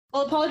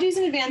Well, apologies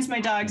in advance.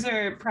 My dogs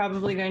are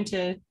probably going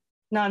to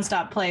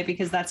nonstop play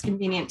because that's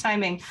convenient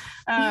timing.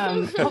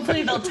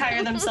 Hopefully they'll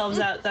tire themselves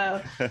out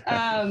though.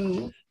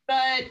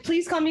 But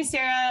please call me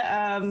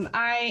Sarah.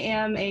 I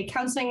am a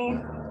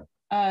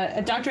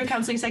doctor of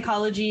counseling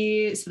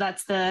psychology. So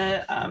that's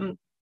the,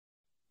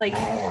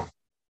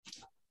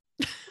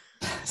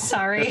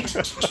 sorry.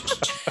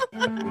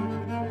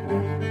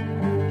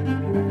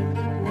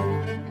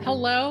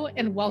 Hello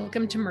and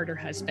welcome to Murder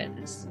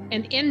Husbands,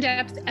 an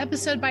in-depth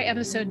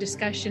episode-by-episode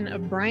discussion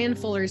of Brian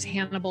Fuller's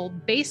Hannibal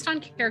based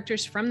on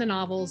characters from the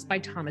novels by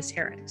Thomas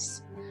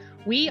Harris.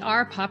 We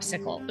are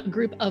Popsicle, a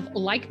group of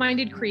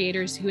like-minded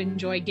creators who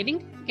enjoy getting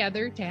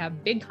together to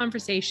have big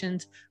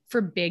conversations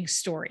for big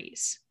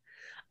stories.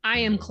 I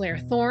am Claire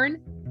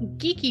Thorne,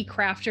 geeky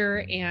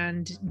crafter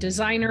and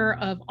designer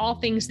of all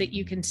things that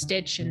you can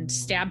stitch and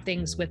stab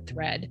things with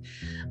thread.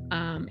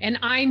 And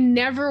I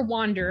never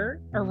wander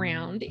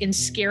around in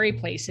scary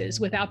places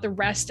without the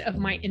rest of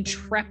my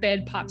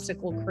intrepid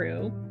Popsicle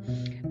crew.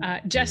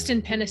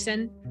 Justin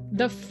Pennison,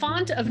 the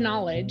font of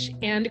knowledge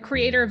and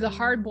creator of the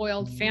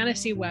hard-boiled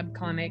fantasy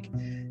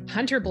webcomic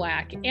Hunter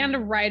Black, and a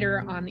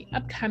writer on the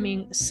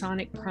upcoming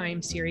Sonic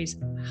Prime series.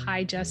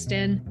 Hi,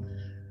 Justin.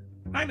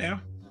 Hi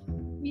now.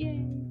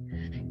 Yay.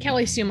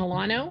 Kelly Sue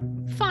Milano,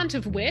 font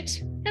of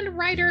wit and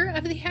writer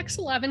of the Hex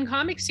 11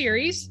 comic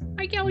series.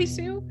 Hi, Kelly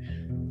Sue.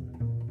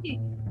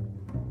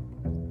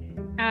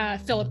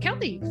 Philip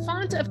Kelly,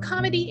 font of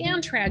comedy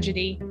and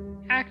tragedy,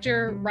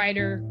 actor,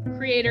 writer,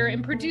 creator,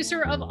 and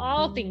producer of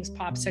all things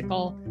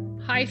Popsicle.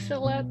 Hi,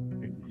 Philip.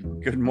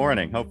 Good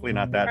morning. Hopefully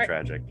not that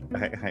tragic.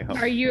 I hope.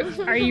 Are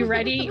you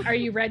ready? Are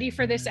you ready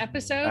for this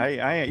episode?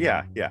 Yeah.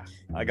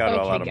 I got it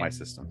all out of my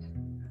system.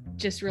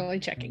 Just really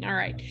checking. All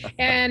right.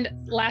 And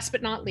last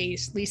but not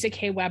least, Lisa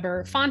K.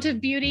 Weber, font of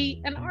beauty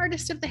and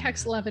artist of the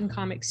Hex 11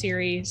 comic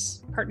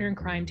series, partner in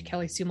crime to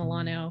Kelly Sue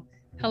Milano.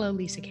 Hello,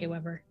 Lisa K.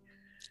 Weber.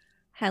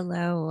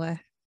 Hello.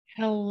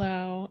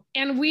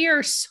 And we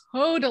are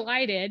so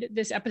delighted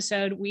this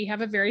episode. We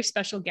have a very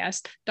special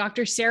guest,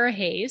 Dr. Sarah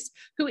Hayes,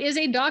 who is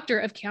a doctor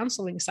of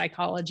counseling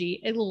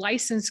psychology, a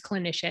licensed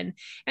clinician,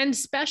 and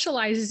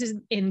specializes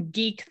in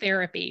geek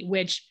therapy,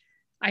 which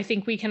I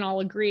think we can all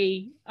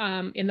agree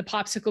in the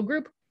Popsicle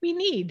group, we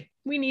need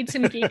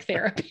some geek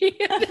therapy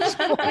at this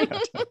point.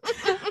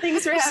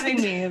 Thanks for having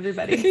me,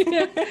 everybody.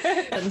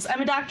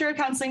 I'm a doctor of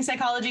counseling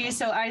psychology,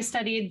 so I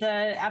studied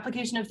the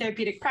application of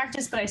therapeutic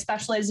practice, but I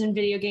specialized in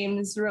video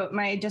games, wrote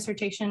my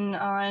dissertation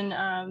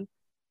on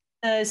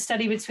the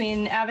study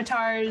between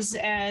avatars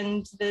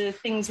and the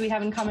things we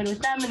have in common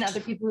with them and other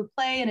people who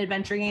play in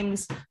adventure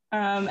games.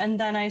 And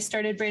then I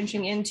started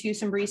branching into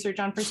some research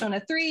on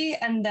Persona 3,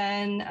 and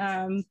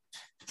then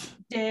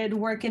did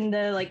work in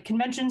the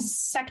conventions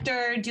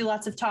sector, do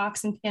lots of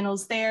talks and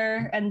panels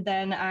there. And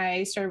then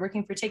I started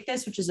working for Take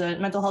This, which is a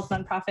mental health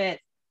nonprofit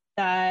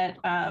that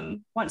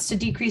wants to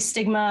decrease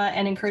stigma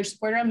and encourage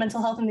support around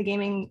mental health in the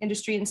gaming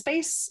industry and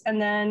space. And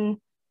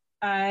then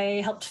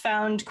I helped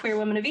found Queer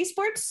Women of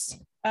Esports.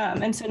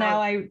 And so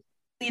now I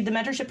lead the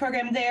mentorship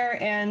program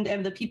there and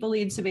am the people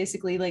lead. So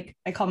basically,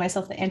 I call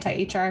myself the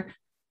anti-HR.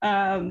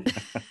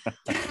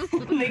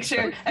 Make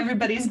sure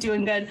everybody's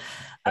doing good.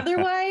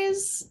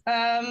 Otherwise,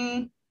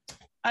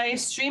 I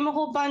stream a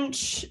whole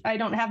bunch. I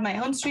don't have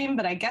my own stream,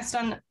 but I guest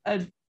on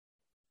a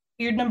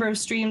weird number of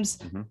streams.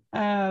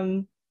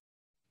 And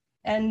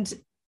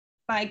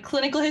my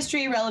clinical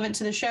history relevant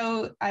to the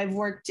show, I've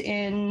worked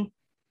with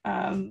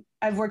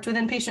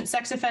inpatient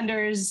sex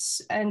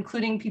offenders,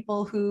 including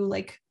people who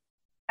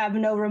have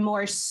no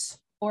remorse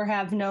or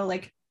have no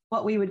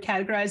what we would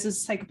categorize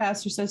as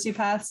psychopaths or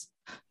sociopaths.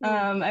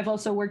 I've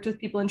also worked with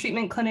people in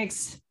treatment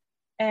clinics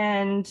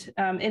and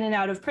in and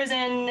out of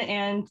prison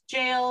and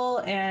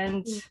jail.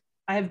 And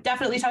I've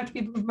definitely talked to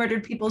people who've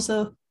murdered people.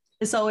 So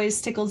this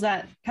always tickles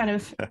that kind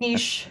of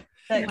niche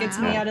that gets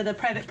me out of the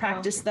private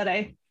practice that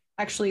I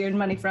actually earn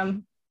money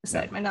from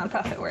beside my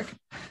nonprofit work.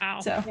 Wow.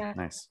 So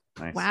Nice.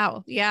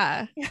 Wow.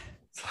 Yeah.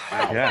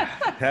 Wow.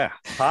 Yeah.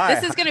 Hi.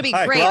 This is going to be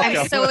Hi, great.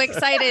 welcome. I'm so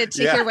excited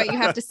to hear what you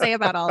have to say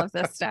about all of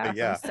this stuff.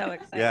 Yeah. I'm so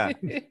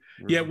excited.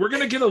 Yeah, we're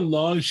gonna get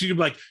along. She could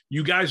be like,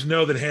 you guys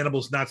know that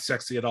Hannibal's not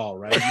sexy at all,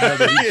 right? You know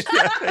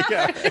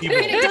that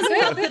it doesn't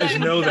help that just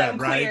I'm, know that I'm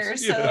that, right? queer,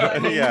 so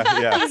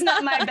he's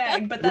not my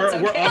bag, but that's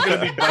we're all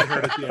gonna be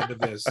butthurt at the end of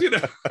this,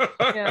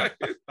 Yeah.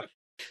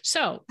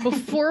 So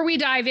before we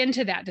dive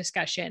into that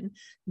discussion,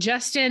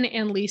 Justin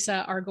and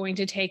Lisa are going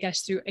to take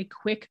us through a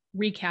quick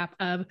recap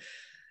of,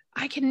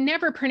 I can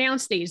never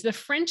pronounce these. The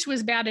French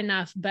was bad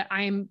enough, but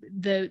I'm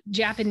the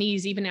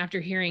Japanese, even after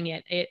hearing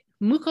it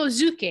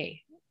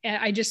Mukozuke.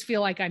 I just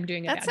feel like I'm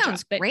doing a bad job. That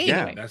sounds great.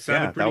 Anyway. that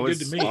sounded pretty good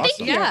to me.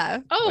 Awesome. Yeah.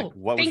 Oh,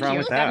 what was thank wrong you.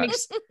 with that?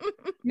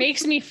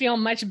 Makes me feel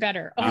much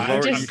better.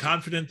 I'm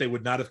confident they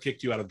would not have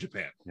kicked you out of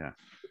Japan. Yeah.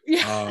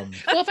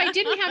 Well, if I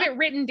didn't have it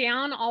written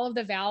down, all of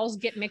the vowels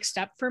get mixed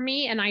up for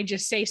me, and I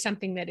just say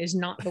something that is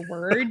not the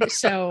word.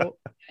 So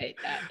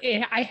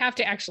I have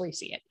to actually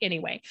see it.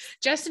 Anyway,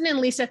 Justin and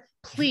Lisa,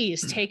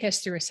 please take us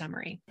through a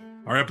summary.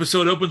 Our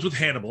episode opens with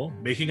Hannibal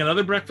making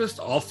another breakfast,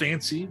 all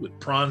fancy with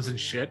prawns and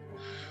shit,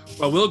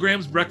 while Will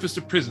Graham's breakfast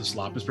of prison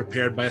slop is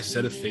prepared by a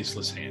set of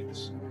faceless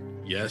hands.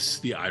 Yes,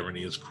 the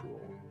irony is cruel.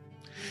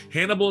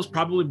 Hannibal is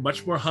probably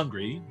much more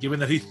hungry, given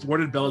that he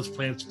thwarted Bella's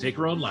plans to take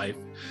her own life,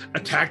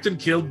 attacked and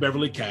killed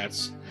Beverly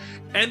Katz,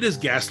 and is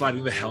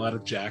gaslighting the hell out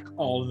of Jack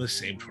all in the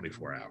same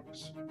 24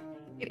 hours.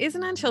 It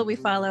isn't until we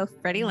follow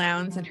Freddie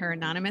Lowndes and her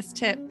anonymous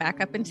tip back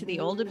up into the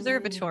old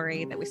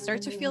observatory that we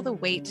start to feel the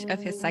weight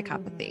of his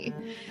psychopathy.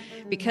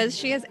 Because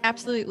she has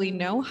absolutely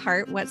no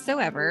heart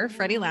whatsoever,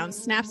 Freddie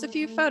Lowndes snaps a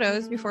few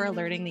photos before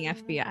alerting the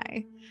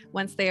FBI.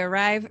 Once they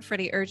arrive,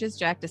 Freddie urges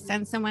Jack to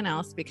send someone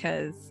else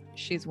because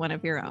she's one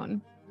of your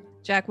own.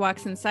 Jack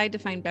walks inside to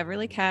find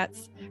Beverly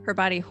Katz, her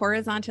body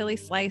horizontally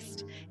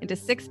sliced into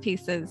 6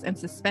 pieces and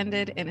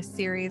suspended in a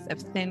series of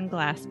thin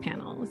glass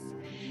panels.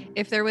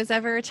 If there was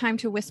ever a time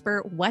to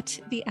whisper, "What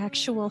the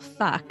actual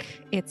fuck?"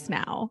 it's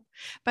now.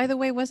 By the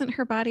way, wasn't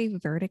her body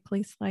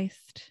vertically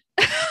sliced?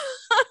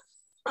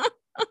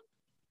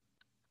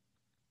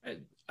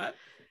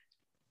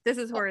 This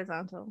is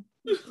horizontal.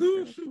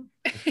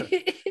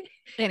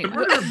 Anyway.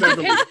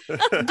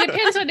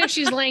 Depends on if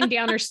she's laying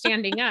down or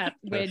standing up,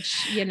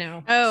 which, you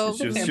know. Oh,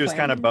 she was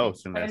kind of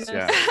both in this.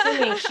 Yeah.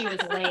 Assuming she was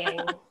laying.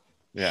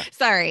 Yeah.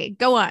 Sorry,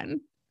 go on.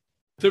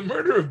 The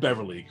murder of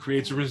Beverly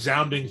creates a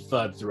resounding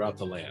thud throughout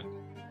the land.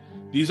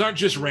 These aren't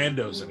just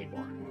randos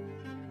anymore.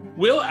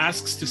 Will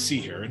asks to see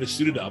her and is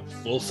suited up,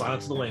 full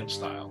Silence of the Lambs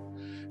style,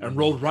 and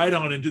rolled right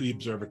on into the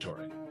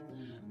observatory.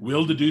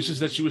 Will deduces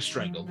that she was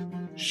strangled.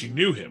 She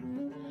knew him.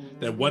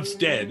 That once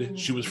dead,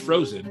 she was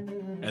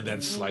frozen and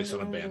then sliced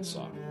on a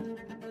bandsaw.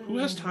 Who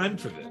has time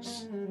for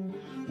this?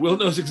 Will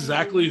knows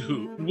exactly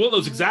who,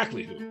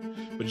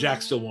 but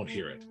Jack still won't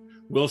hear it.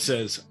 Will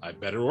says, "I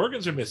bet her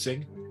organs are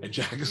missing," and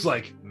Jack is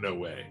like, "No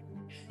way."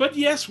 But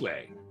yes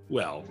way.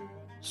 Well,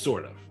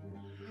 sort of.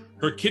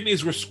 Her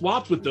kidneys were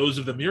swapped with those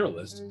of the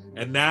muralist,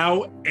 and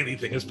now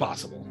anything is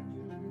possible.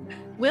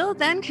 Will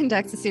then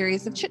conducts a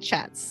series of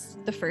chit-chats,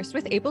 the first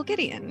with Abel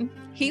Gideon.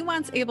 He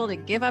wants Abel to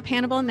give up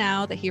Hannibal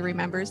now that he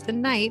remembers the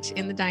night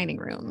in the dining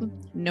room.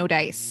 No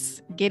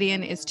dice.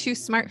 Gideon is too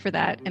smart for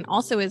that and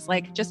also is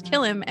like, just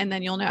kill him and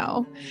then you'll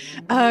know.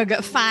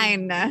 Ugh,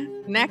 fine.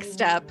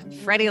 Next up,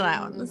 Freddie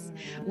Lowndes.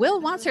 Will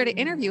wants her to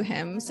interview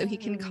him so he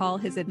can call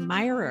his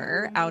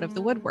admirer out of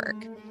the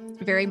woodwork.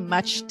 Very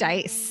much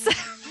dice.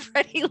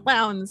 Freddie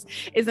Lowndes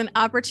is an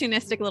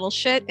opportunistic little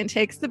shit and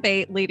takes the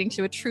bait, leading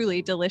to a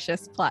truly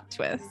delicious plot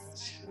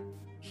twist.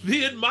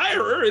 The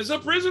admirer is a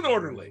prison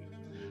orderly,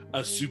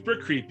 a super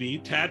creepy,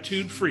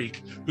 tattooed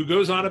freak who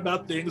goes on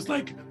about things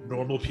like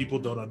normal people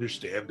don't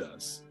understand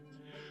us.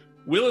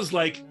 Will is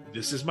like,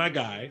 "This is my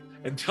guy,"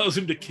 and tells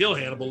him to kill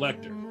Hannibal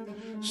Lecter.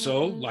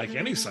 So, like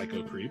any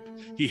psycho creep,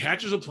 he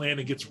hatches a plan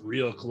and gets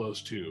real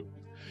close too.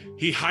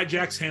 He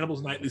hijacks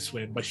Hannibal's nightly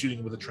swim by shooting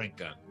him with a tranq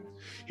gun.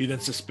 He then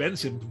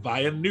suspends him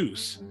via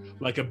noose,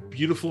 like a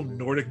beautiful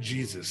Nordic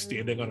Jesus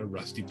standing on a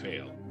rusty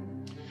pail.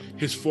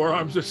 His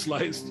forearms are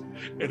sliced,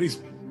 and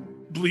he's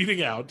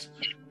bleeding out,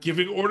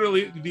 giving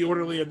the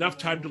orderly enough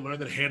time to learn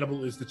that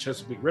Hannibal is the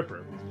Chesapeake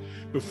Ripper,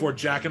 before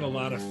Jack and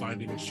Alana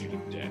find him and shoot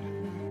him dead.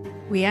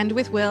 We end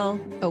with Will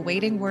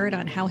awaiting word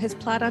on how his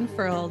plot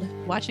unfurled,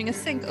 watching a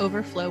sink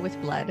overflow with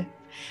blood.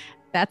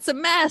 That's a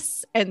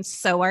mess, and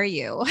so are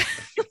you.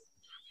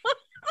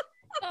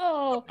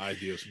 Oh. Ay,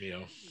 Dios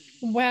mío.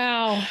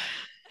 Wow.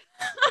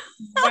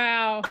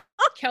 Wow.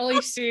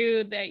 Kelly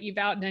Sue, that you've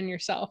outdone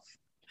yourself.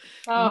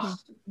 Oh,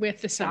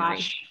 with the summary.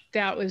 gosh.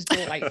 That was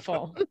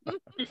delightful.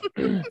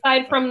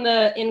 Aside from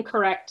the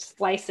incorrect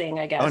slicing,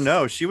 I guess. Oh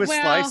no, she was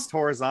sliced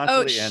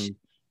horizontally and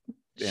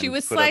she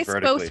was put up sliced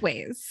vertically. both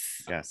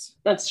ways. Yes.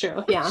 That's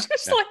true. Yeah. She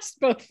was sliced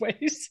both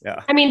ways.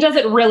 Yeah. I mean, does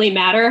it really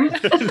matter?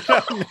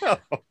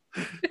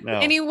 No.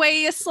 Any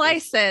way you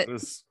slice it. It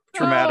was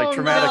traumatic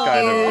Oh,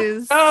 kind of.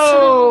 is-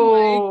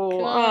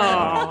 Oh,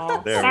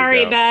 Oh, There we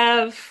sorry, go.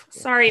 Bev.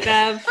 Sorry,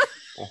 Bev.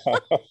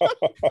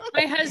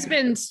 My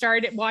husband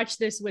watched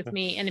this with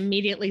me and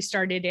immediately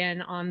started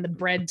in on the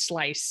bread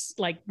slice,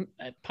 like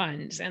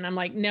puns. And I'm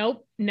like,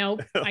 nope,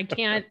 I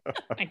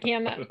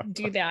cannot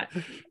do that.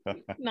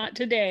 Not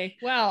today.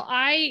 Well,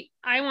 I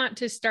want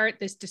to start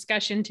this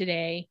discussion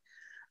today.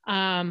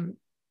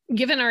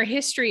 Given our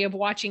history of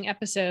watching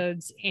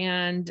episodes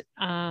and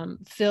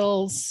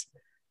Phil's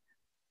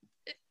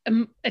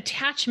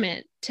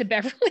attachment to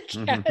Beverly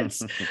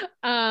Katz,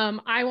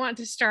 I want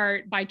to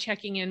start by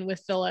checking in with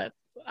Philip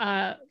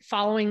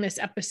following this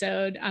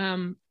episode.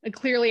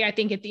 Clearly, I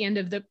think at the end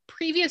of the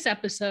previous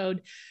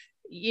episode,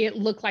 it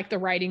looked like the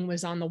writing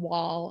was on the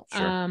wall.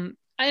 Sure.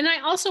 And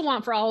I also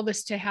want for all of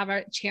us to have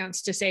a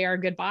chance to say our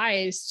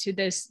goodbyes to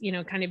this,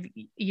 kind of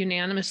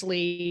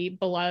unanimously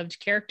beloved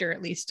character,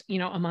 at least,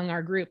 among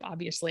our group,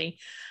 obviously,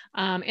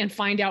 and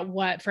find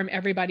out from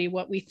everybody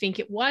what we think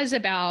it was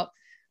about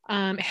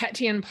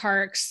Hettian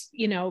Parks,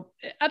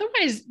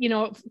 otherwise,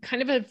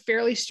 kind of a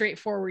fairly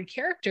straightforward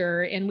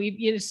character. And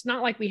it's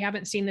not like we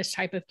haven't seen this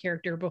type of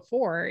character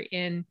before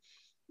in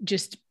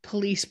just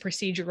police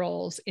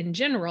procedurals in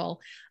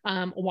general,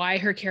 why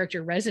her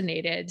character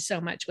resonated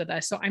so much with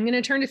us. So I'm going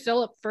to turn to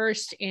Philip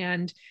first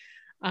and,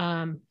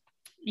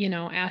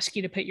 ask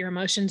you to put your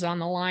emotions on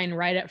the line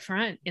right up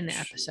front in the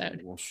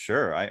episode. Well,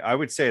 sure. I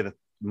would say that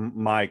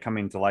my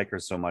coming to like her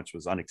so much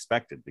was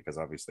unexpected, because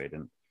obviously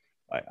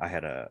I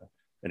had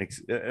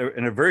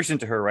an aversion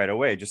to her right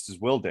away, just as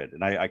Will did.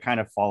 And I kind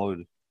of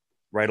followed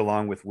right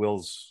along with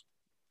Will's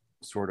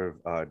sort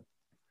of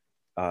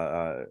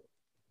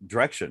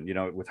direction,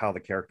 with how the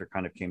character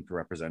kind of came to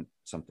represent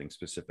something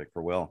specific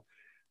for Will,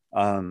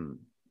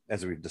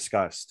 as we've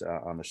discussed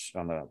on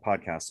the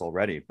podcast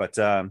already. But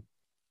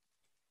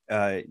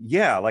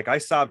like I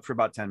sobbed for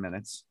about 10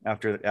 minutes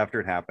after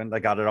it happened. I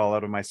got it all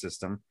out of my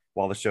system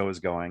while the show was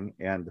going.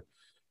 And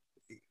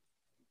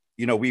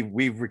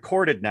we've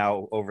recorded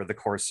now over the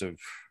course of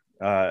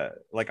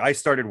I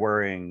started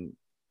worrying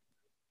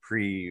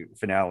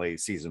pre-finale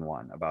season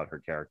 1 about her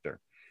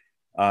character.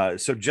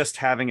 So just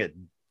having it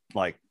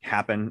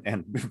happen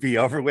and be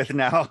over with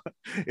now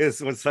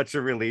was such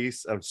a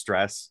release of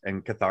stress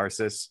and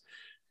catharsis,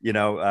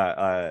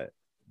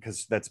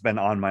 because that's been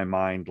on my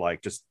mind,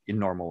 just in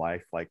normal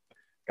life,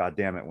 God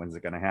damn it, when's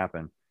it going to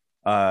happen?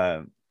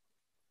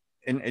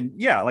 And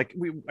yeah,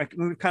 we've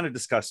kind of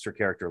discussed her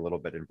character a little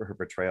bit in her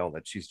portrayal,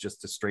 that she's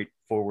just a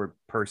straightforward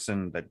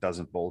person that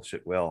doesn't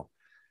bullshit Will,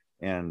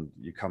 and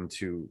you come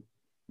to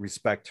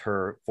respect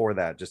her for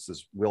that, just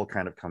as Will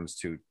kind of comes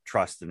to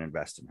trust and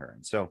invest in her.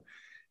 And so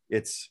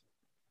it's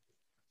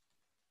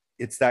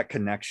that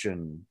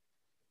connection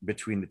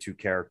between the two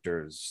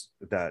characters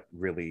that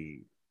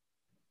really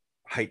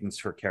heightens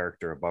her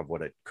character above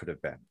what it could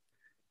have been.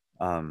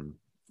 And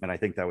I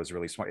think that was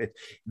really smart.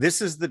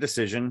 This is the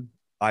decision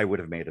I would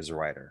have made as a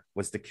writer,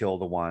 was to kill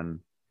the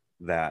one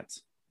that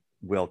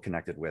Will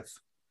connected with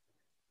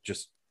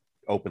just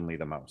openly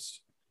the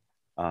most.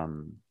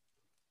 And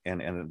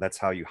that's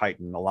how you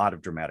heighten a lot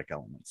of dramatic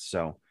elements.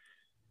 So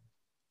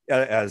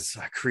as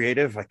a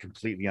creative, I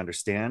completely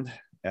understand.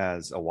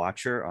 As a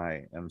watcher,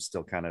 I am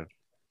still kind of,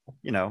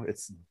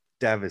 it's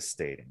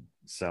devastating.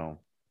 So,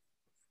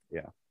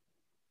 yeah.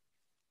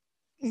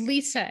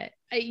 Lisa,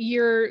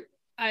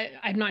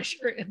 I'm not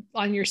sure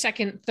on your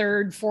second,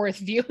 third, fourth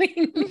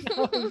viewing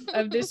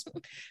of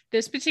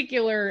this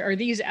particular, or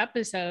these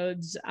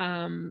episodes,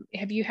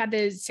 have you had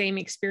the same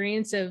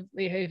experience of,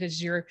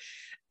 has your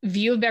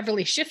view of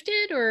Beverly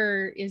shifted,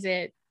 or is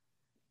it?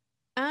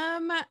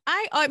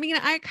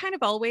 I kind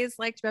of always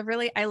liked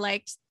Beverly. I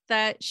liked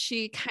that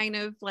she kind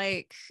of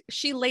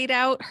she laid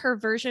out her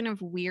version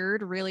of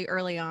weird really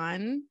early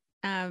on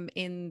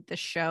in the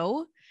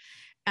show,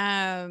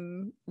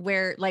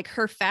 where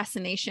her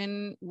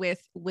fascination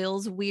with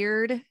Will's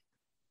weird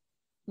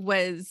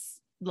was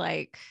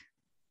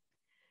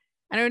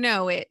I don't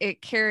know,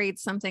 it carried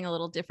something a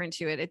little different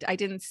to it. I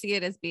didn't see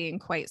it as being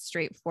quite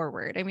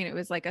straightforward. I mean, it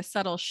was a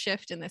subtle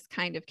shift in this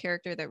kind of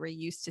character that we're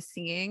used to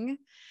seeing,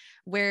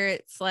 where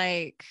it's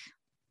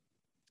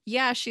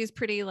yeah, she's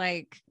pretty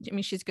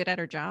she's good at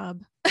her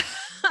job.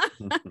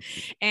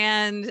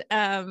 And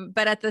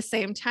but at the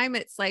same time,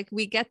 it's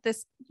we get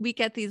these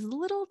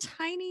little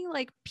tiny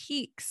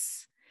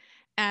peeks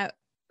at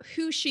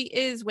who she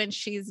is when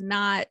she's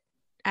not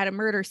at a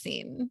murder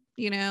scene,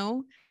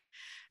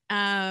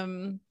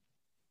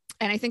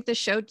 and I think the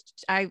show,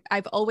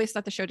 I've always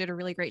thought the show did a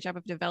really great job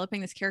of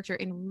developing this character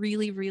in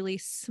really, really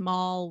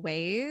small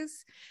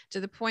ways, to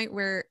the point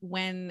where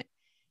when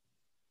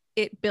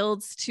it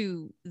builds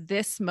to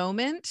this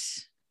moment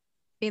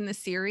in the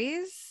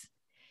series,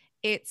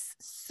 it's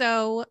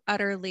so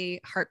utterly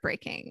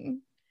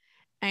heartbreaking.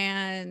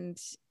 And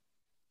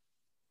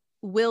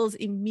Will's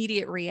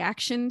immediate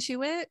reaction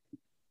to it,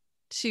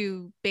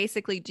 to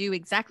basically do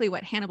exactly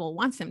what Hannibal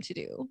wants him to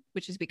do,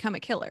 which is become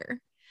a killer,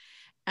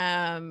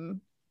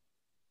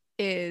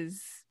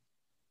 is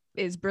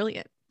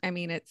brilliant. I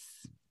mean,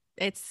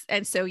 it's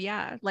and so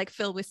yeah, like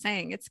Phil was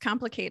saying, it's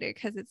complicated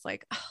because it's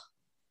oh,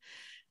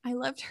 I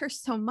loved her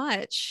so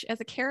much as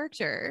a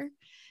character,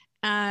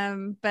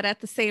 but at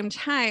the same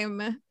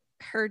time,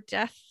 her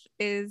death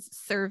is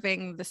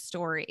serving the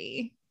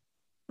story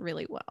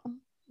really well.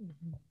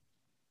 Mm-hmm.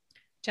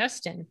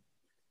 Justin,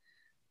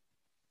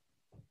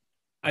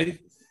 I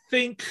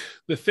think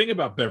the thing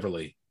about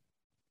Beverly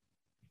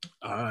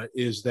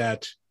is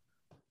that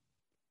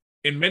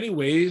in many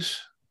ways,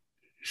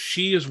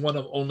 she is one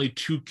of only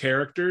two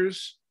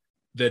characters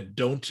that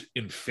don't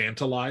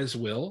infantilize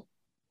Will.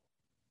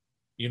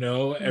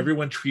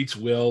 Everyone treats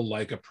Will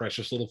like a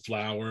precious little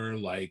flower,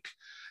 like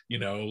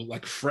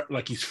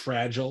he's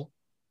fragile.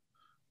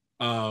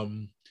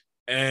 And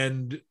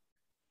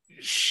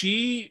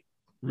she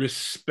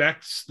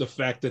respects the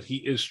fact that he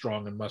is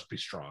strong and must be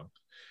strong,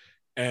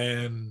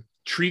 and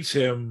treats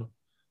him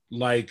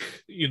like,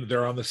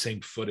 they're on the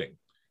same footing,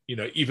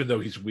 even though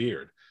he's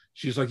weird.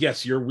 She's like,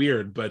 yes, you're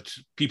weird, but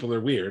people are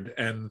weird,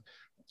 and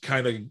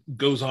kind of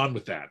goes on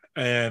with that.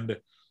 And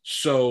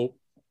so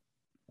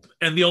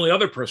And the only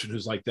other person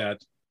who's like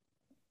that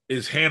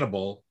is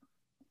Hannibal,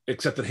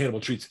 except that Hannibal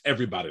treats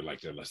everybody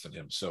like they're less than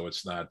him. So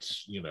it's not,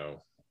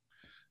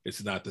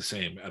 it's not the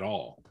same at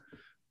all.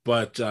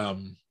 But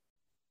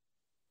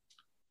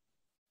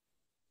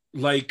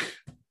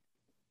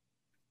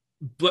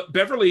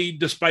Beverly,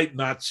 despite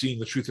not seeing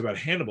the truth about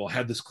Hannibal,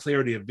 had this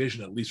clarity of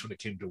vision, at least when it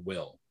came to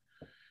Will,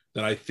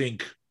 that I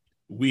think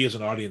we as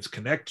an audience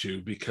connect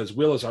to, because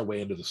Will is our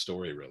way into the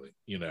story, really.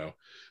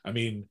 I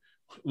mean,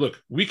 look,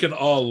 we can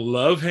all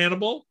love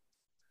Hannibal,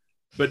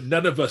 but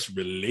none of us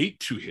relate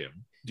to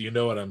him. Do you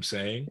know what I'm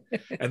saying?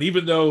 And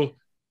even though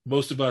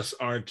most of us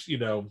aren't,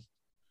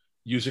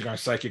 using our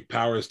psychic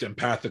powers to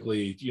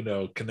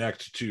empathically,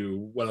 connect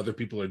to what other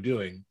people are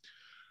doing,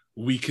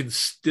 we can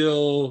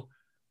still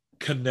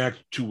connect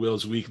to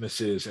Will's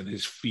weaknesses and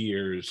his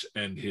fears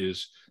and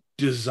his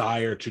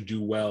desire to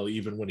do well,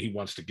 even when he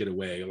wants to get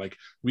away. Like,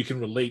 we can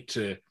relate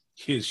to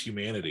his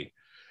humanity.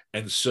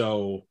 And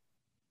so,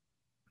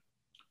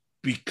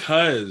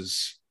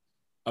 because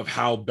of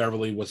how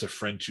Beverly was a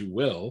friend to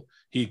Will,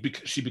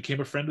 she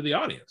became a friend of the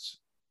audience,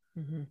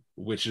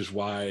 which is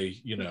why,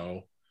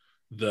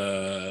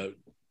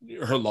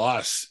 her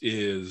loss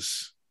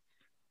is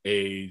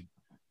a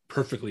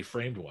perfectly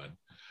framed one.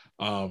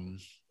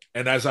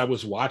 And as I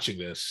was watching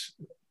this,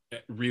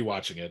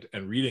 rewatching it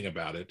and reading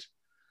about it,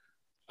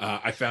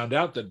 I found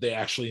out that they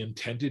actually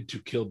intended to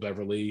kill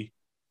Beverly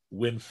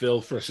when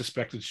Phil first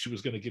suspected she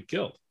was going to get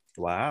killed.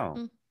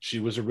 Wow. She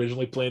was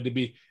originally planned to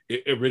be,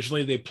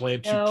 originally they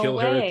planned to kill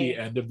her at the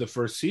end of the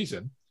first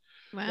season.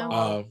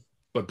 Wow.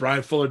 But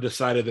Brian Fuller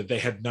decided that they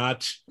had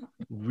not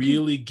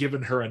really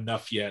given her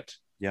enough yet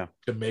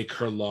to make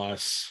her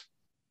loss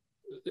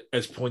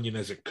as poignant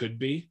as it could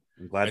be.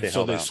 I'm glad they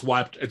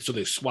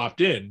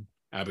swapped in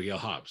Abigail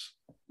Hobbs.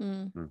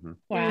 Mm-hmm.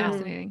 Wow.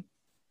 Fascinating.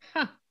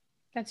 Huh.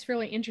 That's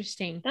really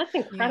interesting. That's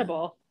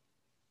incredible.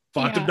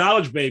 Font of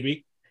knowledge,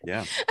 baby.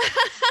 Yeah.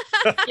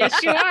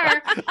 Yes, you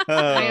are.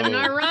 I am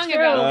not wrong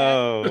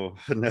about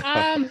that.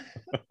 No.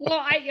 Well,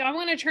 I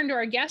want to turn to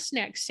our guest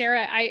next.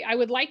 Sarah, I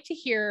would like to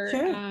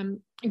hear,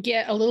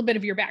 get a little bit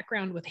of your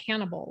background with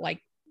Hannibal.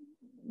 Like,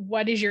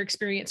 what is your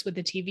experience with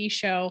the TV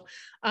show?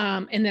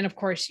 And then, of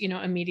course,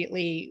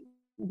 immediately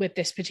with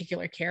this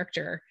particular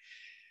character.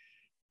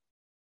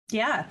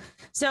 Yeah.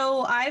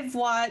 So I've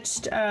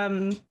watched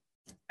the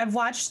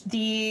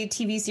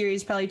TV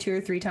series probably 2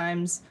 or 3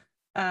 times.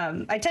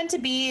 I tend to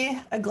be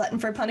a glutton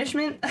for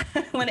punishment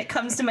when it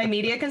comes to my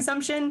media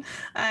consumption.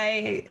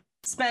 I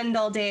spend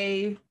all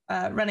day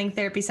running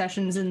therapy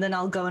sessions, and then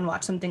I'll go and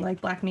watch something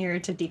like Black Mirror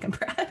to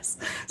decompress.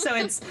 So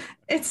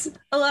it's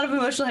a lot of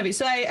emotional heavy.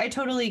 So I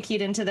totally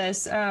keyed into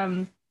this.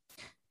 And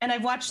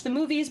I've watched the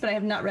movies, but I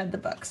have not read the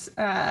books.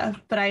 But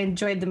I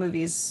enjoyed the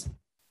movies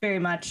very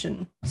much,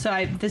 and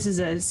so this is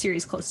a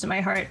series close to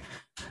my heart.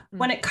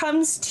 When it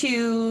comes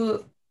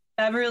to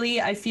Beverly,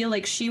 I feel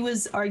like she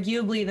was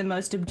arguably the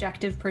most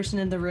objective person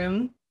in the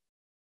room.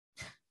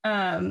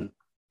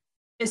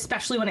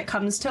 Especially when it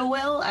comes to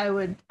Will, I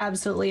would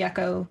absolutely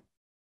echo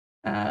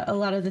a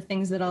lot of the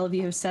things that all of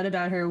you have said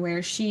about her,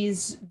 where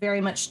she's very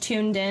much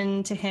tuned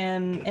in to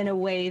him in a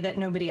way that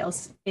nobody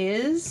else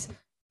is,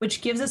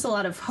 which gives us a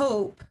lot of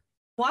hope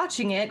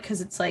watching it,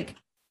 because it's like,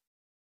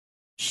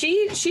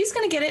 she's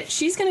going to get it.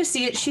 She's going to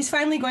see it. She's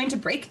finally going to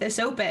break this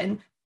open.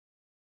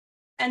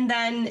 And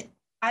then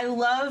I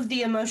love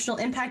the emotional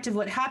impact of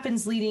what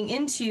happens leading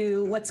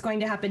into what's going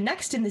to happen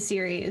next in the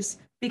series,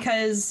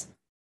 because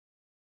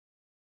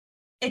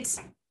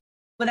it's,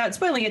 without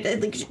spoiling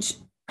it, like,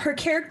 her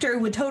character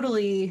would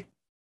totally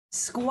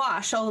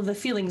squash all of the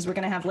feelings we're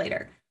going to have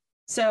later.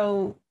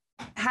 So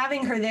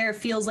having her there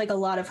feels like a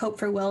lot of hope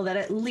for Will, that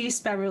at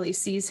least Beverly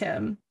sees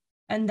him.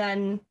 And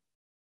then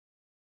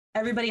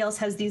everybody else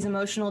has these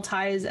emotional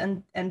ties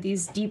and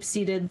these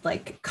deep-seated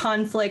like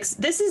conflicts.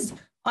 This is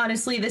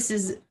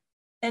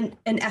an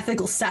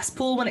ethical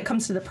cesspool when it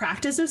comes to the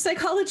practice of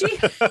psychology.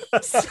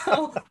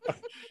 So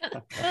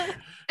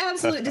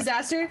absolute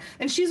disaster.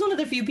 And she's one of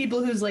the few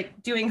people who's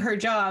like doing her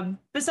job,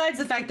 besides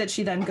the fact that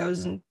she then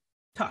goes and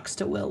talks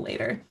to Will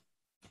later.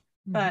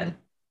 But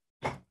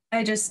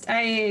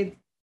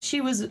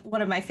she was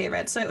one of my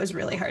favorites, so it was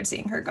really hard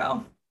seeing her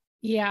go.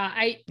 Yeah,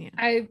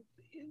 I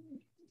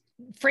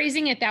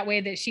phrasing it that way,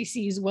 that she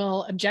sees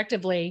Will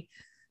objectively,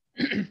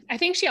 I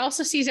think she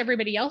also sees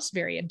everybody else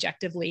very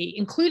objectively,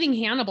 including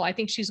Hannibal. I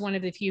think she's one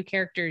of the few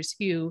characters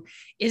who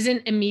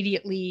isn't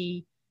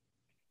immediately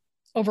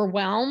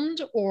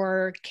overwhelmed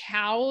or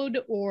cowed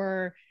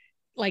or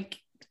like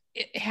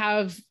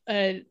have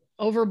an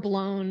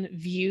overblown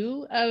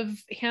view of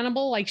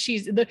Hannibal. Like,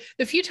 she's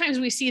the few times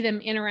we see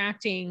them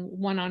interacting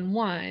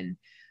one-on-one,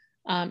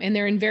 and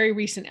they're in very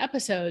recent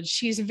episodes,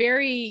 she's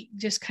very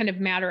just kind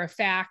of matter of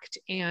fact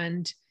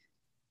and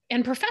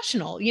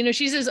professional.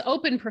 She's as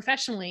open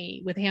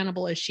professionally with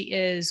Hannibal as she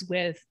is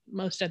with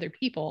most other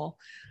people,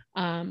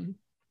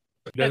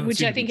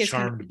 which I think is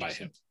charmed by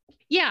him.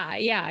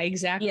 Yeah,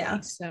 exactly.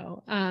 Yeah.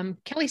 So,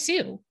 Kelly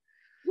Sue.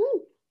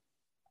 Woo.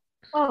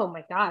 Oh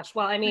my gosh.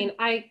 Well, I mean,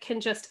 I can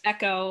just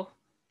echo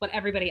what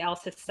everybody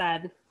else has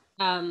said.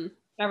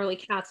 Beverly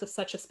cast as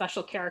such a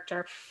special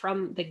character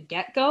from the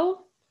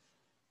get-go.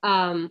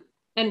 And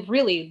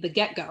really the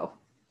get-go.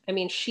 I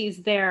mean,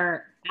 she's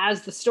there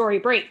as the story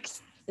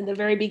breaks in the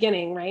very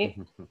beginning, right?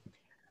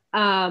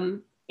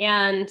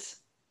 And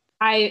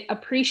I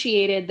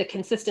appreciated the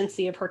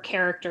consistency of her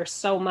character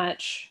so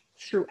much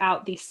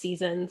throughout these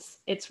seasons.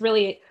 It's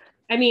really,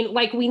 I mean,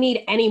 like, we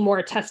need any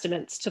more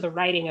testaments to the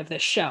writing of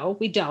this show.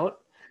 We don't.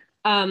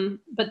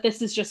 But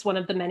this is just one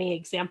of the many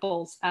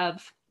examples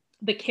of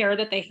the care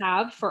that they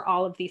have for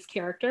all of these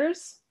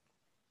characters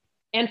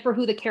and for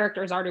who the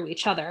characters are to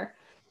each other.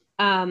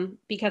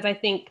 Because I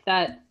think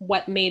that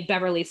what made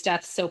Beverly's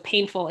death so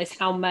painful is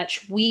how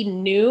much we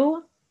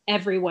knew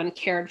everyone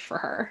cared for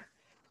her.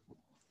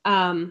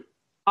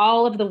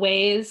 All of the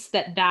ways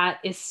that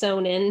is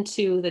sewn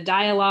into the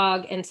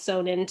dialogue and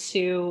sewn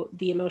into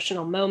the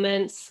emotional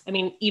moments. I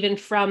mean, even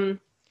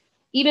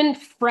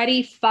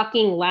Freddie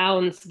fucking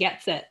Lowndes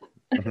gets it.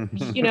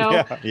 You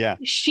know, yeah.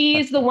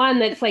 She's the one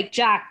that's like,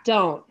 Jack,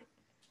 don't.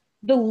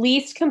 The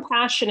least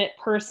compassionate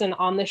person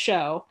on the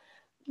show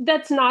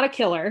that's not a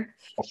killer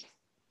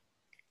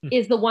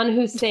is the one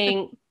who's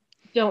saying,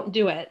 don't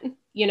do it,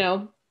 you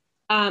know?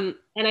 And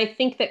I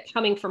think that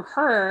coming from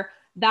her,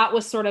 that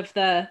was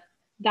the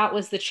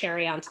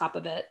cherry on top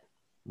of it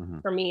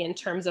for me in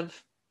terms of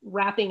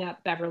wrapping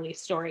up Beverly's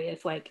story.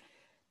 Is like,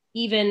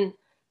 even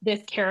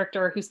this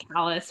character who's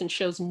callous and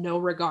shows no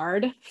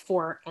regard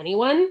for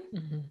anyone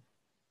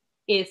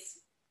is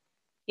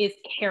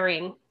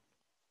caring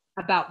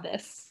about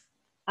this.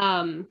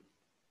 And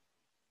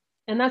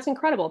that's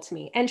incredible to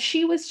me. And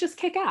she was just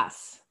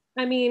kick-ass.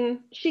 I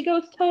mean, she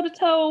goes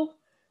toe-to-toe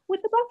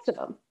with the best of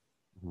them.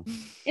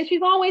 And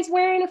she's always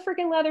wearing a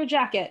freaking leather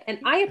jacket. And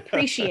I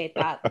appreciate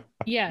that.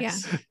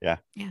 Yes. Yeah.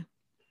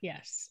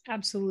 Yes,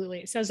 absolutely.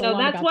 It says a So lot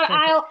that's about what the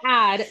character. I'll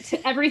add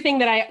to everything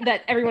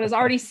that everyone has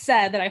already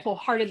said that I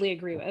wholeheartedly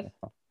agree with.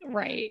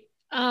 Right.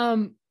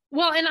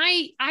 Well, and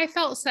I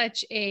felt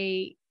such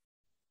a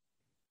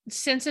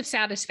sense of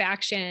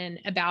satisfaction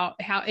about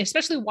how,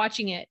 especially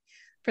watching it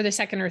for the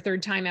second or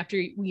third time after,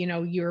 you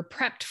know, you're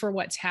prepped for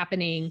what's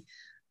happening.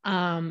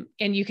 And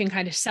you can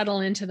kind of settle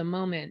into the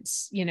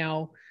moments, you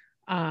know,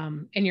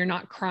 and you're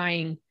not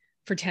crying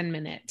for 10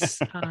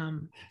 minutes,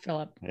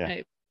 Philip,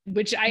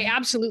 which I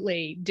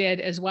absolutely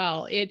did as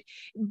well.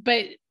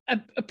 But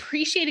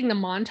appreciating the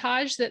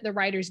montage that the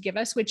writers give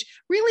us, which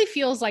really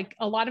feels like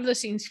a lot of those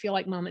scenes feel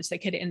like moments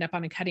that could end up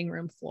on a cutting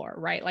room floor,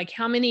 right? Like,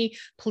 how many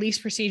police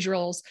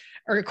procedurals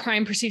or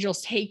crime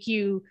procedurals take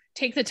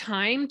the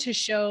time to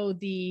show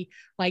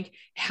like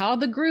how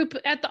the group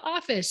at the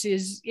office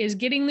is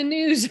getting the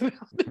news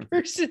about the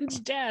person's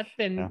death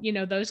and, you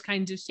know, those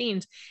kinds of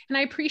scenes. And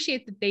I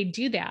appreciate that they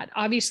do that.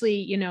 Obviously,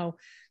 you know,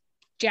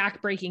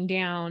 Jack breaking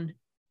down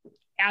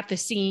at the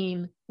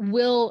scene,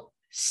 Will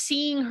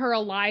seeing her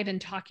alive and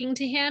talking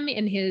to him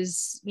in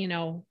his, you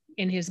know,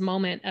 in his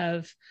moment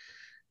of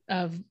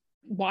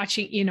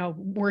watching, you know,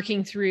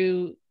 working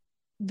through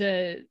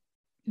doing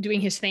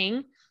his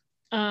thing.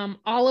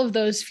 All of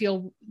those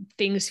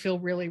things feel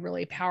really,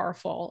 really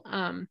powerful.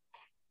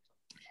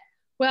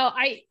 Well,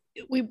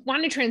 we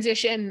want to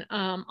transition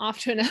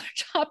off to another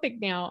topic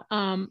now.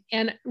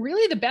 And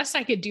really the best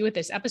I could do with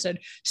this episode,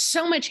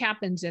 so much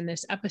happens in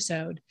this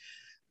episode,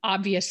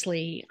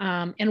 obviously.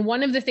 And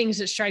one of the things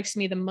that strikes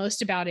me the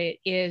most about it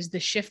is the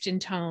shift in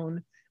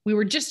tone. We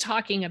were just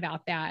talking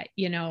about that,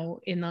 you know,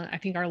 I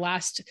think our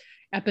last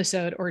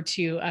episode or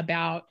two,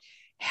 about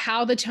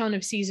how the tone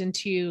of season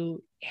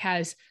 2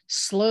 has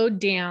slowed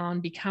down,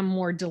 become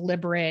more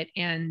deliberate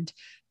and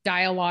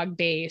dialogue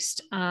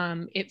based.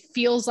 It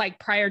feels like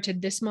prior to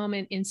this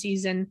moment in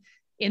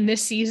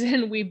this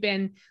season, we've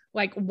been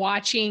like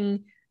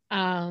watching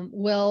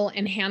Will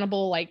and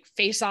Hannibal like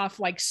face off,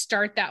 like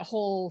start that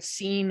whole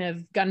scene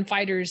of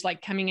gunfighters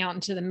like coming out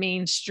into the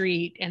main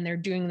street, and they're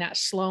doing that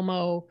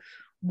slow-mo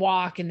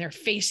walk and they're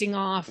facing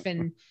off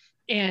and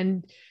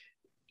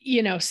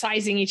you know,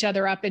 sizing each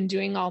other up and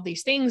doing all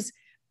these things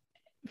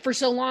for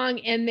so long.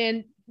 And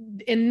then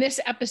in this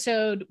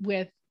episode,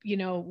 with, you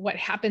know, what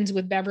happens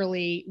with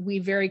Beverly, we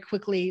very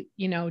quickly,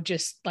 you know,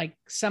 just like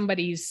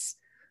somebody's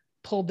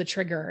pulled the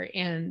trigger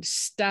and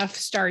stuff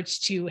starts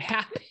to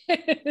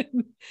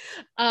happen.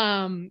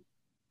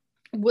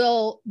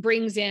 Will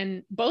brings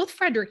in both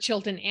Frederick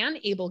Chilton and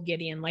Abel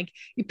Gideon. Like,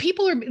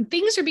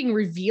 things are being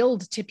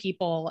revealed to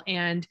people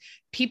and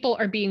people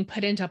are being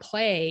put into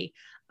play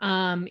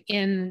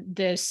in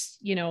this,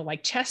 you know,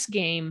 like chess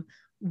game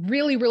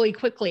really, really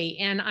quickly.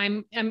 And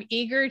I'm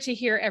eager to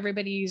hear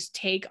everybody's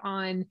take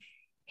on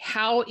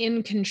how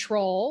in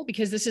control,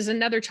 because this is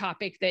another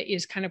topic that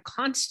is kind of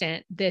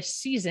constant this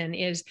season,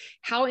 is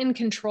how in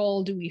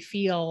control do we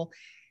feel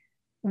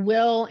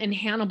Will and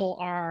Hannibal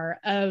are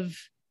of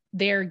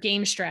their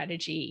game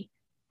strategy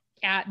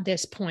at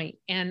this point.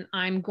 And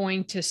I'm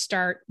going to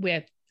start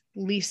with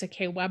Lisa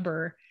K.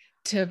 Weber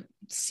to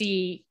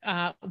see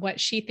what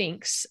she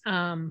thinks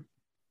about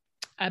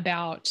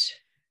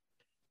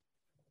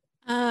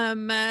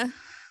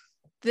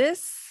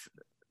this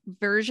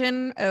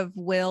version of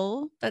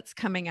Will that's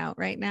coming out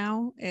right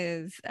now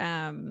is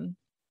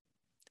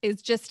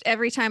is just,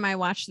 every time I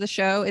watch the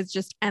show, is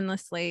just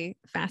endlessly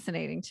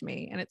fascinating to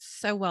me. And it's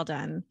so well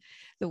done.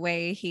 The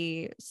way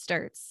he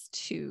starts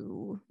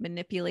to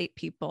manipulate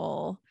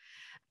people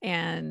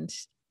and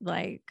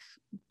like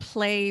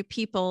play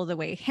people the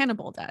way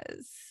Hannibal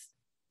does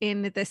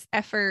in this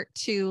effort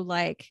to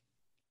like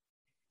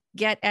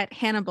get at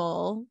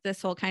Hannibal,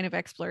 this whole kind of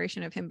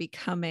exploration of him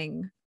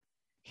becoming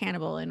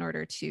Hannibal in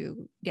order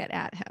to get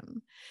at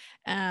him.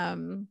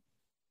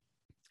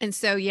 And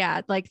so,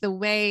 yeah, like the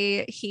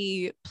way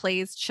he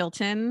plays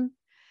Chilton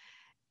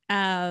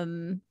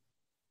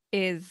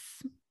is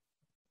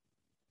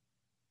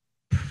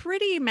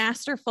pretty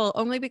masterful,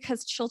 only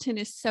because Chilton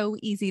is so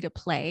easy to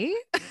play.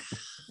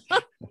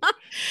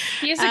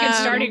 He has a good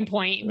starting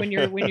point when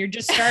you're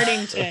just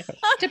starting to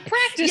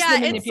practice the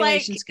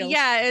manipulation skills.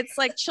 Yeah, it's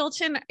like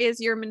Chilton is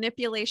your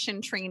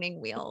manipulation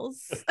training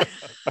wheels.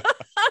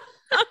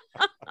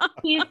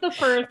 He's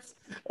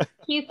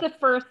the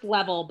first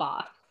level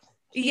boss.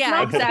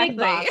 Yeah,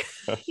 exactly.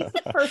 He's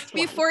the first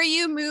one. Before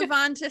you move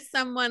on to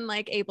someone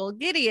like Abel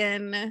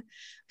Gideon,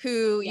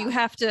 who you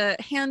have to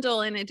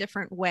handle in a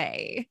different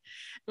way.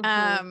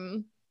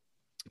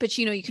 But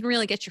you know, you can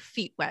really get your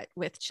feet wet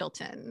with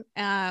Chilton.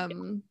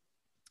 And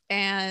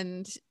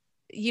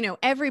you know,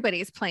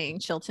 everybody's playing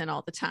Chilton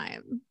all the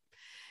time.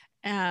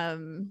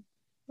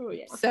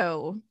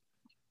 So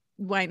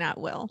why not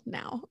Will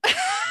now?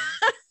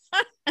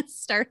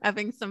 Start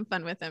having some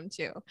fun with him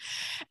too.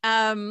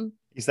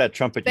 He's that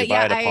trumpet you buy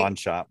at a pawn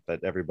shop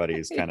that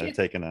everybody's kind of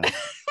taking a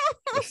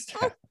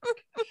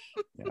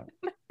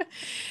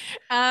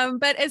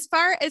but as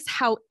far as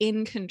how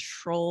in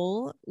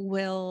control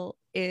Will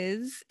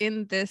is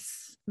in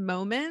this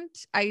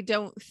moment, I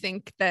don't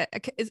think that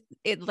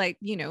it, like,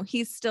 you know,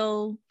 he's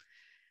still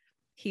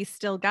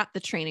got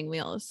the training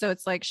wheels. So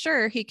it's like,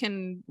 sure, he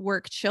can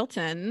work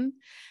Chilton,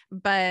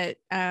 but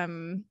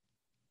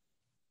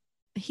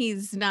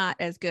he's not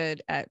as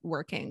good at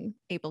working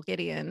Abel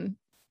Gideon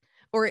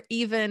or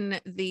even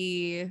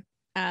the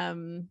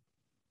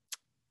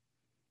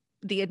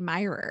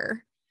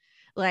admirer.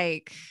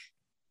 Like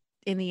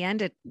in the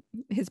end,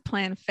 his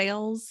plan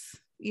fails,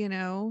 you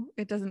know,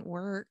 it doesn't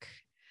work.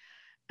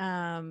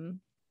 And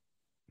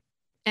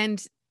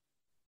I'm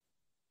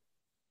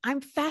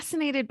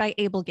fascinated by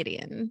Abel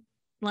Gideon.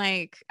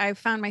 Like I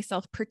found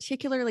myself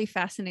particularly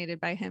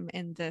fascinated by him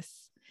in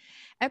this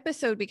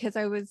episode because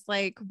I was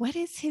like, what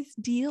is his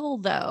deal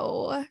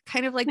though?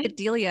 Kind of like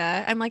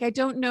Bedelia. I'm like, I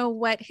don't know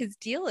what his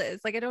deal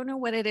is. Like, I don't know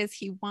what it is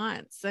he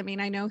wants. I mean,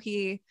 I know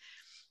he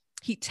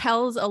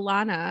tells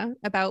Alana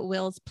about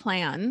Will's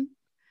plan,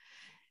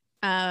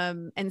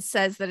 and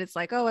says that it's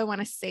like, oh, I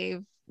want to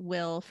save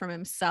Will from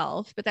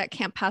himself, but that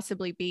can't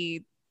possibly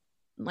be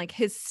like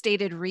his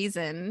stated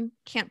reason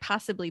can't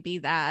possibly be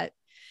that.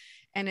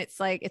 And it's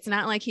like, it's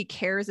not like he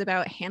cares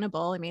about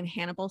Hannibal. I mean,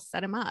 Hannibal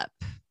set him up.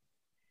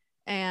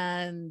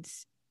 And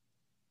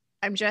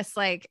I'm just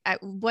like,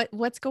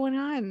 what's going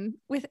on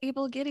with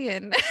Abel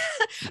Gideon?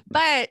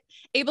 But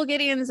Abel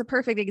Gideon is a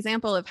perfect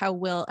example of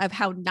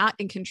how not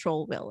in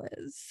control Will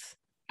is,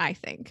 I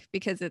think,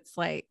 because it's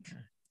like,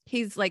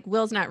 he's like,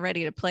 Will's not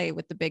ready to play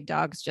with the big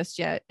dogs just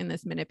yet in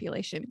this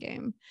manipulation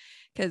game,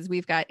 because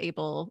we've got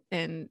Abel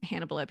and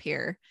Hannibal up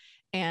here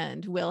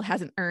and Will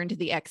hasn't earned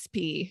the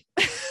XP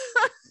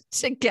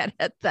to get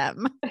at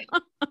them.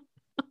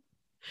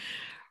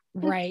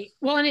 Right.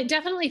 Well, and it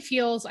definitely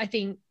feels, I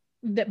think,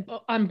 that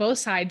on both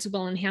sides,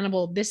 Will and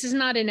Hannibal, this is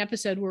not an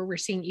episode where we're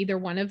seeing either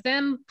one of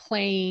them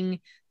playing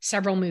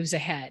several moves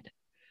ahead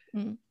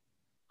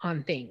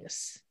on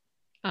things.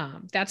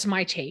 That's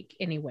my take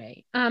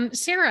anyway.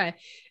 Sarah,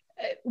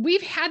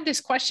 we've had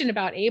this question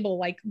about Abel,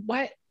 like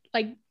what,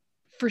 like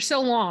for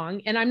so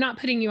long, and I'm not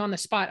putting you on the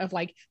spot of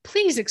like,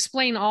 please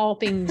explain all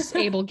things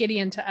Abel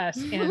Gideon to us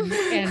and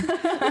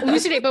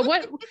elucidate, but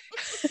what,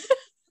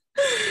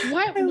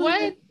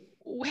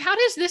 how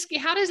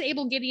does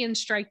Abel Gideon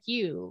strike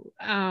you?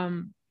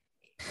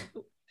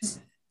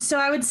 So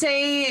I would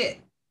say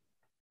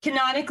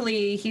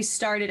canonically, he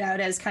started out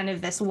as kind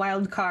of this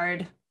wild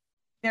card,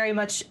 very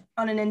much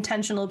on an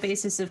intentional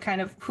basis of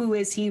kind of who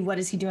is he, what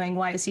is he doing,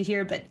 why is he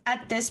here? But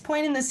at this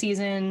point in the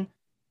season,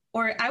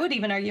 or I would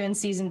even argue in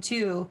season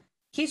 2,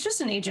 he's just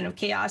an agent of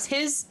chaos.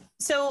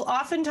 So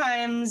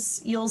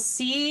oftentimes you'll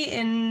see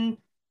in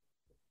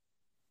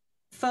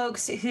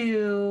folks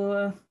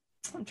who,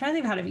 I'm trying to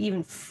think of how to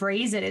even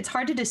phrase it. It's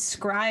hard to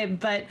describe,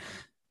 but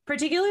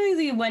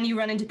particularly when you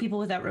run into people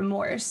without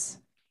remorse,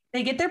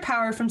 they get their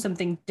power from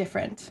something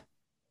different.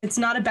 It's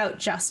not about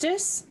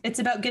justice. It's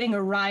about getting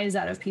a rise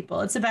out of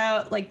people. It's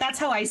about, like, that's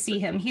how I see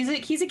him. He's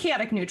a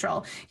chaotic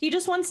neutral. He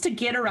just wants to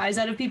get a rise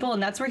out of people,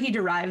 and that's where he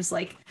derives,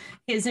 like,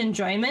 his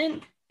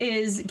enjoyment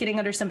is getting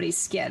under somebody's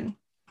skin.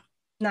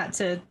 Not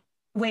to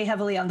weigh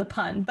heavily on the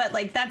pun, but,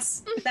 like,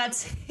 that's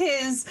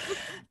his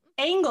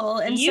angle.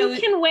 And you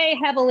can weigh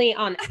heavily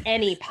on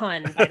any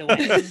pun, by the way.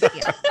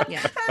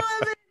 Yeah. I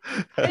love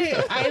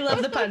it. I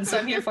love the pun, so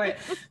I'm here for it.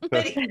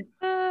 But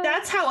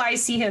that's how I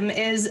see him,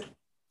 is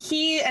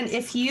he, and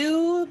if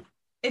you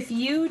if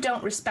you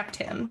don't respect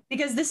him,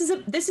 because this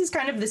is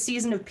kind of the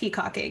season of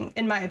peacocking,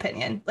 in my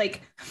opinion.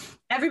 Like,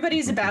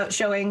 everybody's about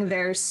showing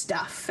their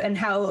stuff and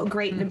how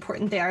great and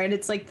important they are, and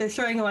it's like they're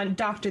throwing on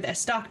doctor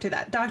this, doctor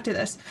that, doctor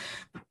this.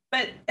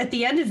 But at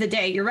the end of the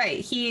day, you're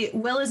right.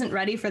 Will isn't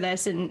ready for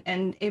this,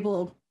 and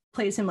Abel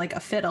plays him like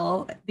a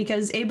fiddle,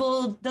 because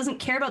Abel doesn't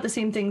care about the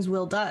same things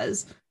Will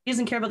does. He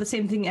doesn't care about the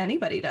same thing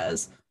anybody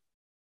does.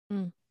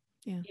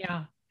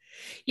 Yeah.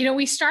 You know,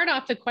 we start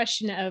off the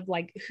question of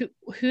like,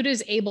 who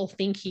does Abel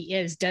think he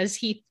is? Does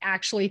he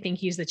actually think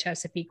he's the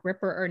Chesapeake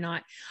Ripper or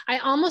not? I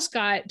almost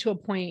got to a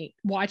point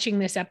watching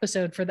this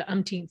episode for the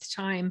umpteenth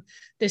time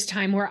this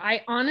time where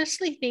I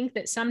honestly think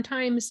that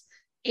sometimes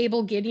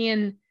Abel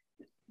Gideon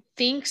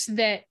thinks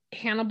that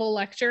Hannibal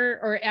Lecter,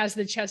 or as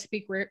the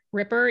Chesapeake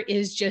Ripper,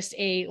 is just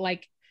a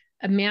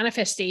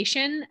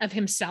manifestation of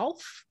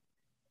himself.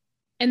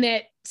 And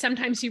that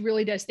sometimes he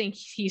really does think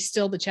he's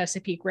still the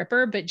Chesapeake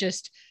Ripper, but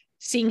just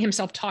seeing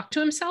himself talk to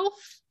himself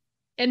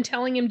and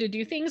telling him to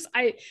do things.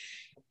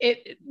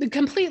 It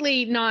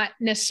completely not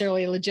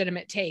necessarily a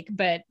legitimate take,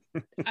 but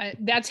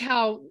that's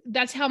how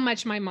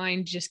much my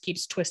mind just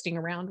keeps twisting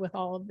around with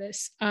all of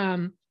this.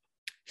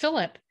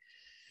 Philip.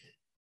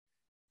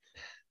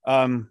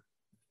 Going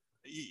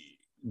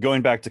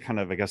back to kind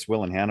of, I guess,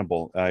 Will and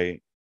Hannibal, we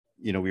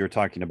were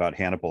talking about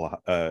Hannibal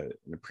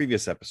in a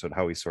previous episode,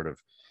 how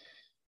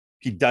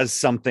he does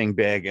something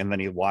big and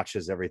then he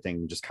watches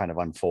everything just kind of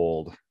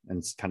unfold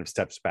and kind of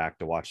steps back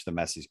to watch the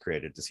mess he's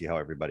created to see how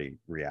everybody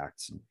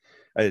reacts. And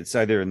it's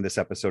either in this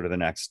episode or the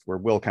next where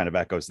Will kind of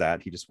echoes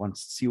that. He just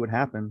wants to see what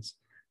happens.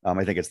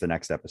 I think it's the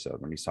next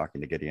episode when he's talking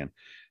to Gideon.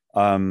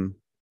 And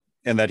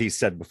that he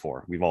said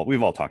before, we've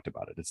all talked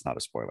about it. It's not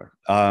a spoiler.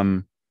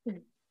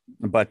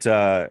 But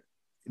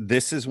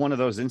this is one of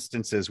those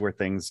instances where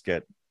things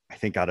get, I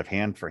think, out of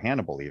hand for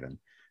Hannibal even.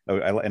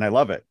 And I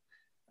love it.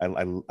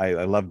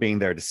 I love being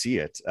there to see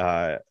it.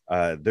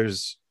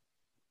 There's,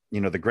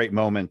 the great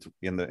moment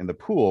in the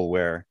pool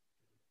where,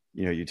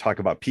 you talk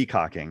about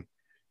peacocking.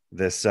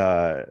 This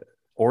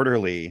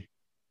orderly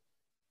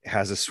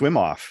has a swim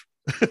off,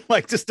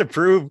 like just to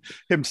prove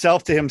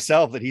himself to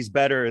himself that he's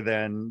better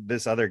than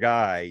this other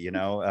guy.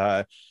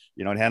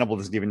 And Hannibal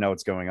doesn't even know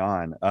what's going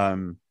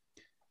on.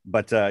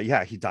 But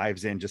he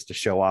dives in just to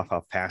show off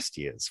how fast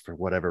he is for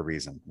whatever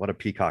reason. What a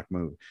peacock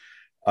move.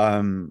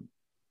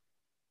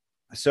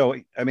 So,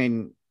 I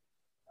mean,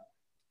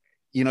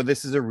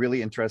 this is a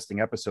really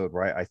interesting episode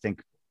where I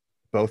think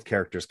both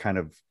characters kind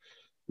of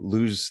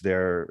lose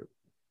their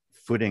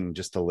footing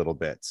just a little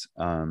bit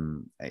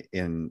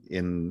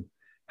in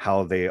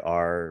how they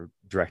are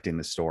directing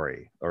the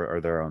story or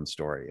their own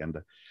story. And,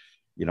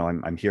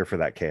 I'm here for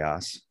that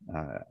chaos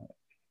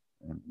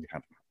and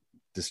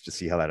just to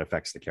see how that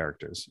affects the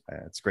characters.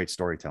 It's great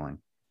storytelling.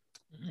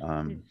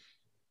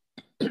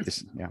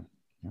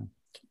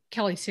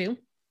 Kelly Sue.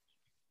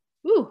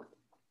 Ooh.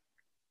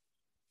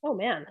 Oh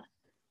man.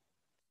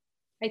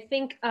 I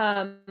think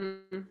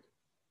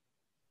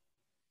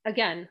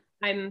again,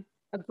 I'm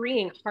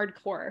agreeing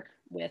hardcore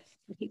with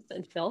Lisa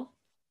and Phil.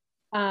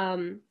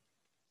 I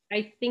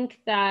think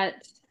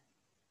that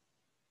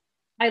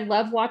I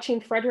love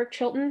watching Frederick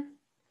Chilton.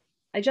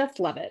 I just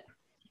love it.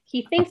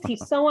 He thinks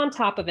he's so on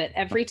top of it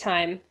every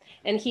time.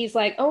 And he's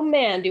like, oh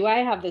man, do I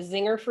have the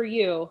zinger for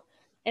you?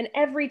 And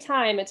every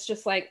time it's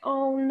just like,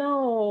 oh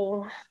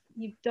no,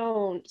 you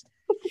don't.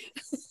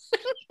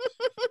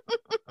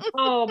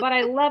 Oh, but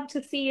I love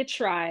to see you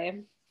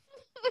try.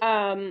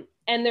 And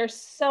there's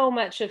so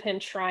much of him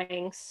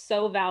trying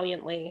so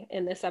valiantly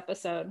in this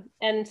episode,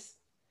 and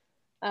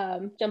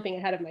jumping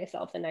ahead of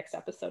myself, the next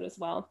episode as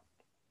well.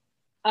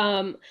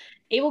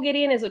 Abel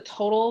Gideon is a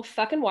total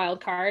fucking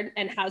wild card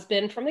and has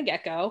been from the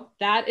get-go.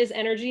 That is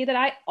energy that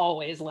I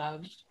always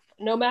love,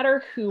 no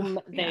matter whom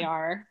they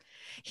are.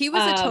 He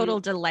was a total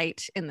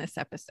delight in this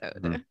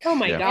episode. Oh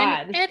my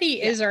God. And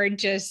Eddie Izzard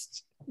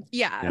just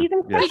he's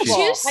incredible. He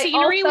chews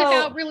scenery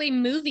without really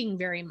moving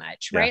very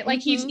much, right?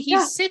 Like he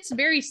sits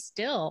very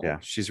still. Yeah,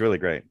 she's really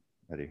great,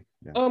 Eddie.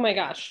 Yeah. Oh my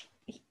gosh.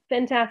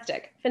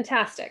 Fantastic.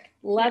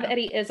 Love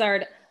Eddie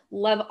Izzard.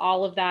 Love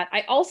all of that.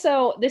 I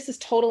also, this is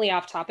totally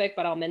off topic,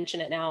 but I'll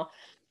mention it now.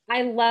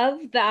 I love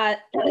that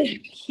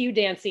Hugh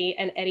Dancy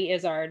and Eddie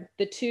Izzard,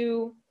 the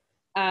two,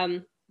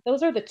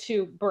 those are the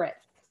two Brits.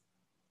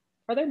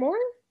 Are there more?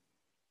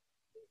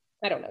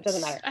 I don't know. It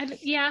doesn't matter.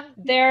 Yeah.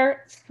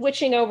 They're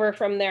switching over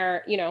from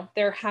their,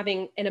 they're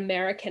having an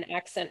American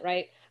accent,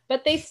 right?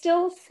 But they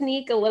still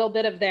sneak a little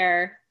bit of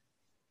their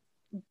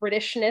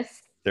Britishness.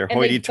 They're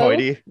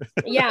hoity-toity.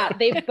 Yeah,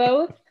 they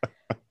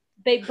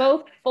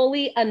both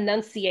fully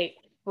enunciate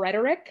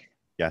Frederick.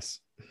 Yes.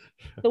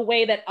 The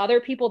way that other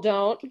people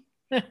don't.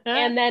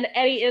 And then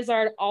Eddie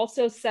Izzard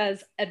also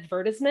says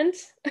advertisement.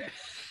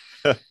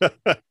 With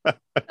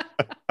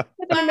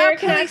an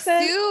American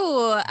accent.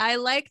 I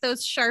like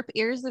those sharp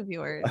ears of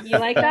yours. You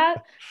like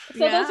that? So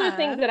those are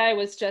things that I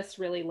was just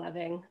really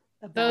loving.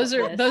 Those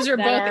are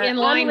both in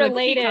line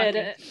unrelated,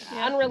 with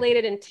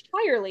unrelated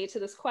entirely to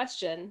this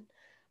question,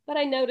 but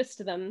I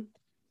noticed them.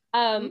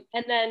 And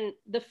then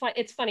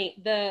it's funny,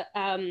 the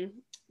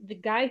the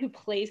guy who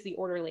plays the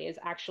orderly is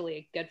actually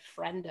a good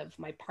friend of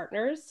my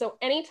partner's. So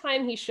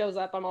anytime he shows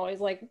up, I'm always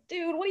like,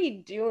 dude, what are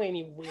you doing,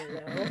 you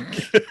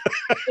weirdo?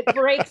 It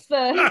breaks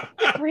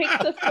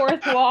the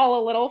fourth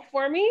wall a little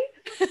for me.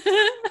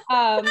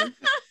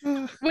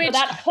 Which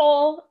that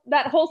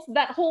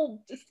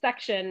whole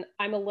section,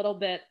 I'm a little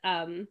bit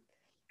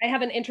I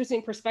have an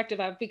interesting perspective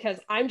of, because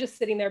I'm just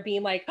sitting there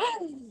being like,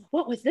 oh,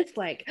 what was this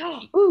like?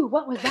 Ooh,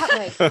 what was that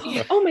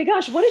like? Oh my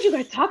gosh, what did you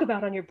guys talk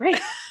about on your break?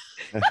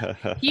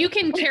 you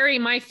can carry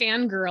my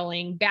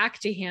fangirling back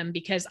to him,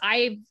 because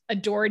I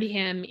adored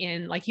him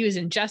in, like, he was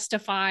in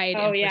Justified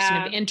and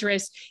Person of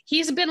Interest.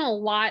 He's been a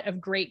lot of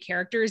great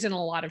characters in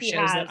a lot of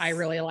shows that I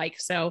really like.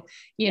 So,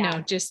 you know,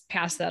 just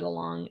pass that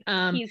along.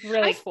 He's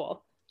really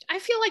cool. I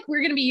feel like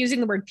we're going to be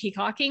using the word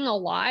peacocking a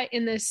lot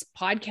in this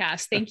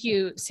podcast. Thank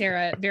you,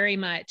 Sarah, very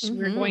much.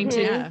 We're going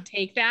to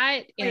take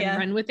that and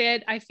run with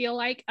it, I feel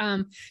like.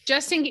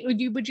 Justin,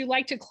 would you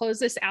like to close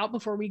this out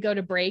before we go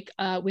to break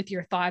with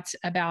your thoughts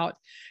about,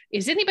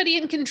 is anybody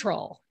in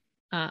control?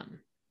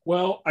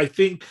 Well, I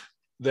think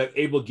that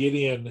Abel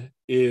Gideon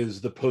is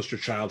the poster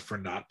child for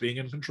not being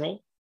in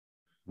control.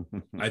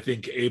 I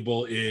think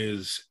Abel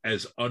is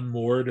as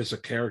unmoored as a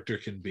character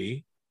can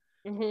be.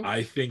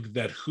 I think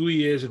that who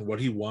he is and what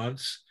he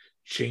wants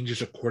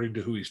changes according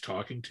to who he's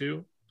talking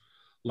to.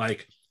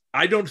 Like,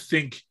 I don't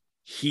think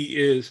he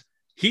is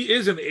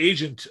an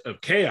agent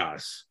of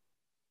chaos,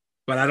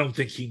 but I don't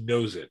think he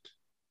knows it.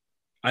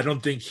 I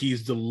don't think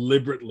he's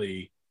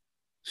deliberately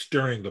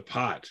stirring the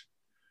pot.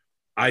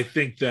 I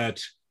think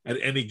that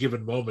at any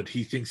given moment,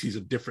 he thinks he's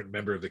a different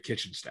member of the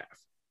kitchen staff.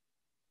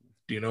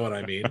 Do you know what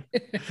I mean?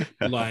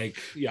 Like,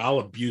 yeah, I'll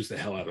abuse the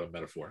hell out of a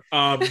metaphor.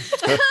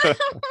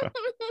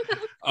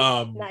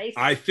 Nice.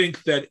 I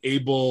think that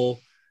Abel,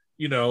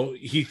 you know,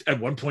 he at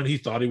one point he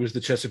thought he was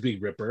the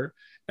Chesapeake Ripper,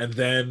 and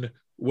then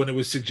when it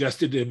was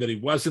suggested to him that he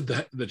wasn't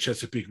the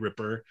Chesapeake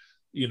Ripper,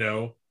 you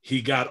know,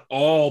 he got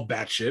all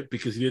batshit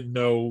because he didn't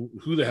know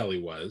who the hell he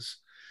was,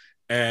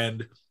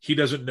 and he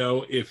doesn't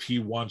know if he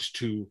wants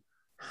to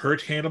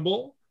hurt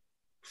Hannibal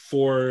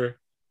for,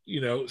 you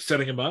know,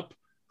 setting him up,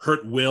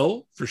 hurt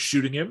Will for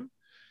shooting him,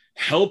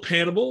 help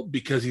Hannibal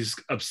because he's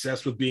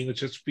obsessed with being the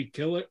Chesapeake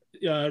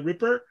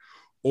Ripper,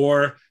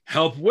 or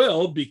help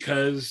Will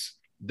because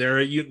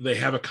they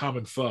have a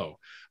common foe.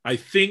 I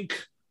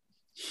think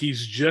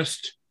he's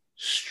just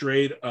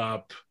straight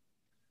up,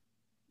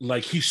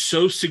 like, he's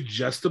so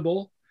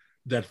suggestible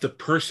that the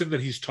person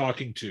that he's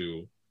talking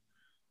to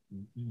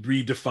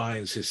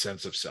redefines his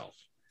sense of self.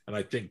 And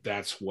I think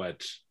that's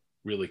what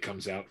really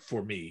comes out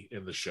for me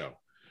in the show.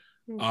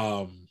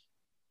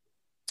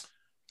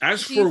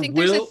 As do you for think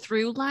Will, there's a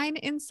through line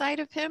inside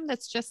of him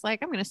that's just like,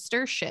 I'm going to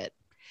stir shit?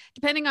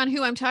 Depending on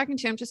who I'm talking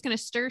to, I'm just going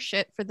to stir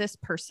shit for this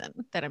person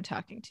that I'm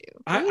talking to.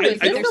 I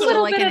think a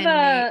little bit of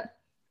a...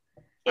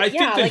 I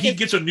think that he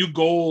gets a new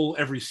goal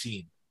every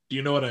scene. Do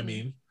you know what I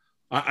mean?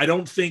 I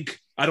don't think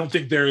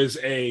there is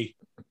a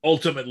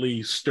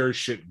ultimately stir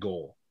shit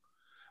goal.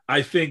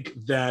 I think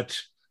that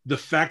the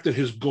fact that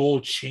his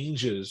goal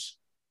changes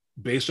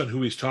based on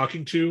who he's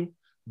talking to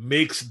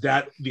makes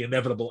that the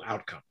inevitable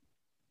outcome.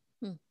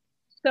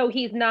 So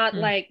he's not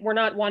like, we're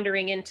not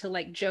wandering into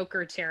like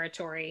Joker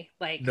territory.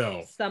 Like,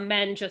 no, some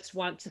men just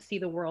want to see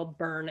the world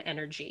burn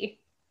energy.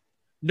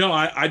 No,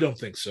 I don't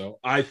think so.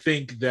 I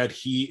think that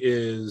he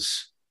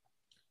is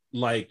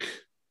like,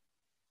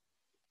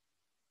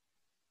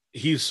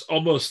 he's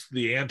almost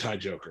the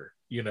anti-Joker,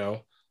 you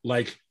know?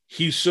 Like,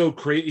 he's so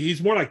crazy.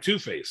 He's more like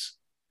Two-Face,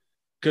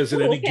 because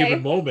at any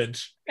given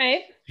moment,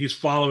 he's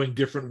following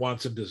different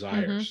wants and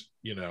desires,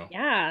 you know?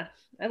 Yeah,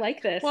 I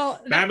like this. Well,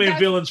 Batman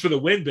villains for the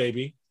win,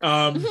 baby.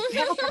 That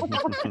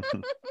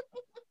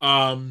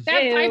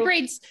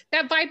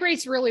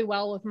vibrates really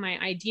well with my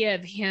idea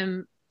of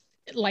him,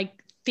 like,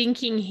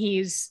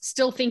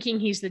 still thinking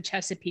he's the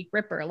Chesapeake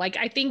Ripper. Like,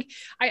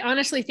 I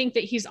honestly think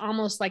that he's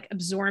almost like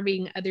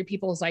absorbing other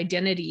people's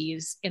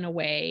identities in a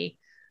way.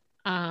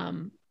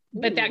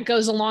 But that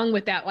goes along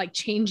with that, like,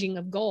 changing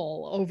of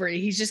goal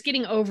he's just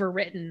getting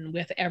overwritten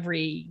with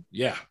every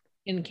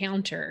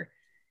encounter.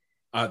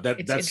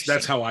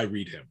 That's how I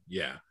read him.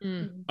 Yeah.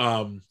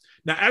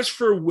 Now, as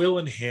for Will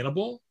and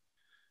Hannibal,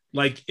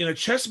 like, in a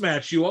chess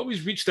match, you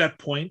always reach that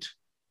point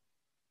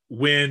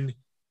when,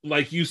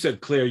 like you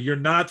said, Claire, you're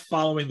not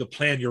following the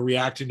plan, you're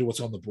reacting to what's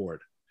on the board.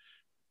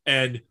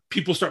 And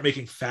people start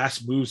making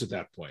fast moves at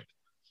that point.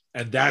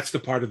 And that's the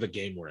part of the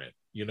game we're in.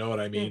 You know what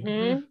I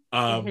mean?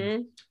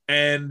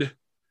 And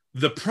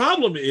the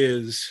problem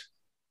is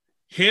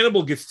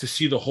Hannibal gets to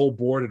see the whole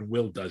board and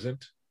Will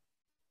doesn't.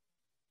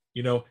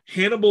 You know,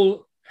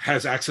 Hannibal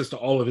has access to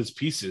all of his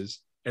pieces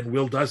and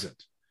Will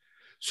doesn't.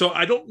 So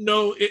I don't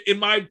know, in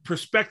my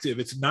perspective,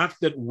 it's not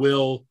that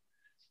Will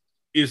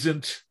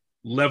isn't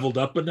leveled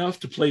up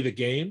enough to play the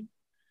game.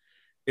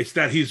 It's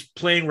that he's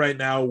playing right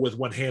now with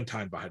one hand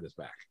tied behind his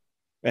back.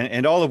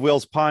 And all of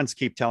Will's pawns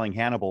keep telling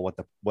Hannibal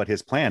what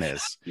his plan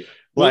is.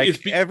 Well,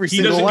 like every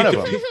single one of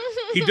them.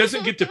 he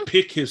doesn't get to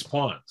pick his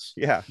pawns.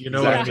 Yeah, You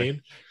know what I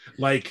mean?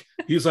 Like,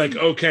 he's like,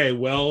 okay,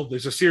 well,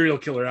 there's a serial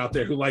killer out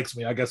there who likes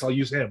me. I guess I'll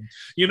use him.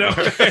 You know,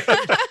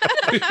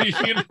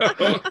 you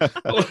know,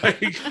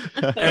 like,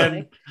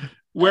 and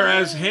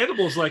whereas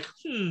Hannibal's like,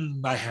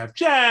 I have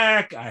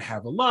Jack, I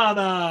have Alana,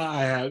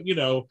 I have, you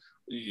know,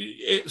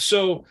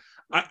 so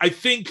I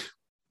think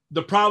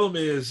the problem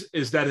is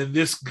that in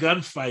this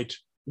gunfight,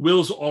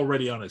 Will's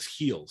already on his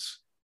heels,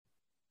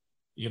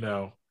 you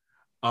know,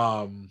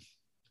 and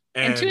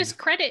to his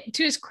credit,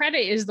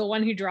 is the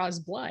one who draws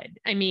blood.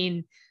 I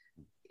mean,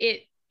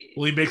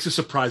 well, he makes a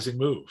surprising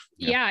move.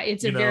 Yeah,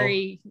 it's a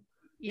very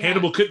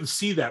Hannibal couldn't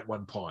see that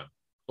one pawn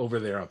over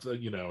there.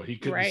 You know, he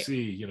couldn't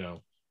see. You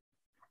know,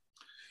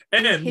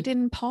 and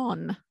hidden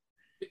pawn.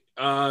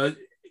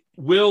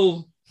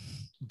 Will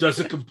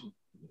doesn't.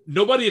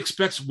 Nobody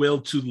expects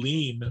Will to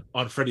lean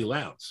on Freddie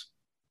Lounds.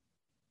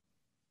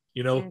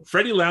 You know,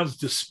 Freddie Lounds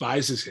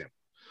despises him.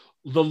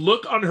 The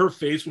look on her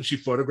face when she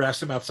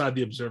photographs him outside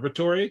the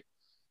observatory,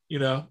 you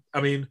know, I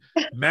mean,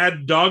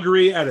 mad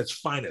doggery at its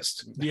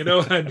finest. You know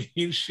what I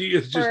mean? She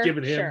is just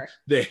giving him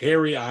the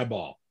hairy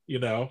eyeball, you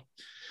know?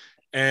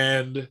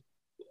 And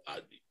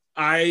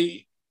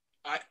I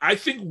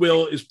think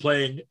Will is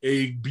playing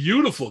a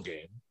beautiful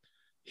game.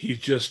 He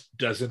just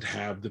doesn't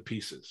have the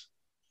pieces.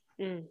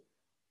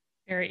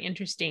 Very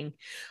interesting.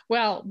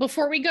 Well,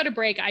 before we go to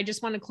break, I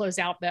just want to close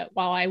out that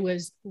while I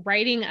was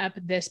writing up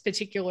this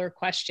particular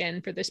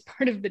question for this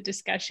part of the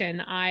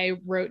discussion, I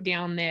wrote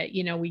down that,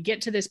 you know, we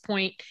get to this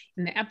point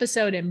in the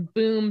episode and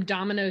boom,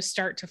 dominoes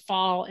start to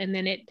fall. And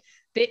then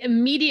the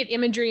immediate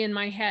imagery in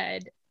my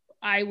head,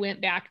 I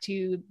went back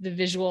to the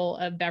visual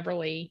of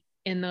Beverly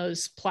in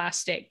those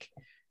plastic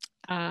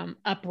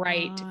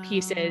upright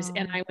pieces.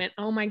 And I went,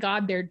 oh my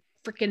God, they're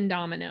freaking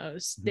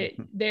dominoes.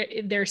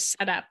 They're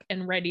set up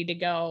and ready to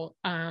go,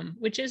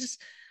 which is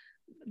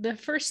the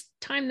first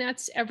time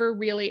that's ever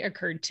really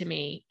occurred to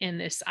me in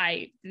this.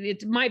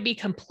 It might be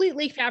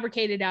completely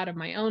fabricated out of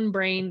my own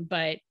brain,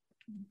 but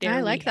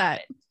I like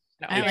that.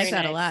 I like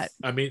that a lot.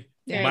 I mean,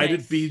 might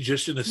it be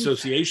just an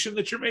association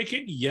that you're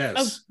making? Yes.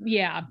 Oh,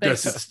 yeah. But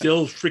does it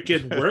still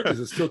freaking work? Is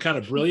it still kind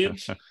of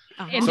brilliant?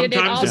 And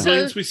sometimes the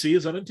brilliance we see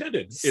is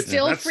unintended.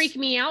 Still freak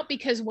me out,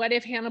 because what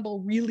if Hannibal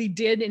really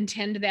did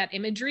intend that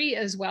imagery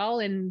as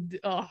well? And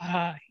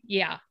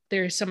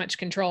there's so much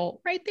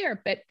control right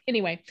there. But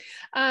anyway,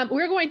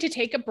 we're going to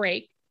take a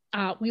break.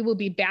 We will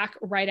be back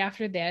right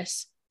after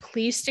this.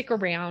 Please stick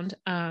around.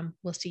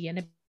 We'll see you in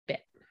a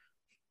bit.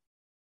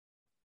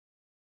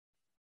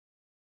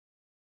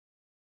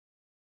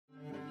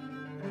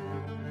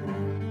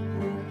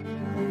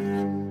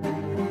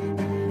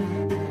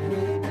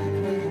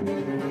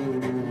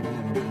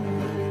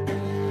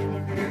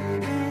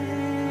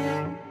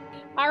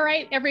 All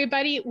right,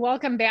 everybody,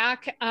 welcome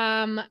back.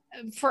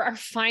 For our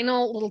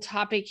final little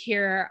topic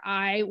here,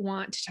 I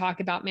want to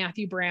talk about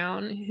Matthew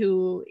Brown,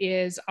 who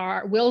is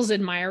our Will's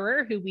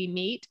admirer, who we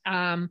meet.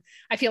 I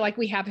feel like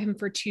we have him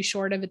for too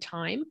short of a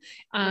time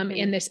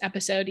in this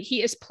episode.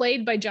 He is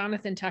played by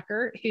Jonathan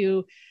Tucker,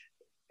 who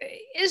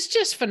is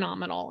just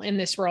phenomenal in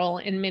this role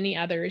and many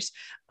others.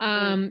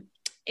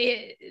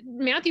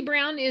 Matthew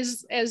Brown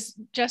is, as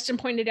Justin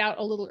pointed out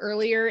a little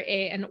earlier,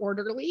 an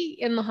orderly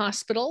in the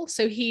hospital.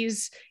 So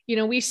he's, you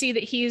know, we see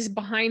that he's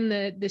behind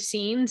the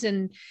scenes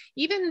and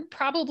even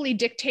probably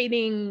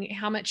dictating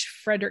how much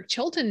Frederick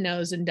Chilton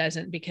knows and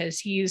doesn't, because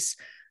he's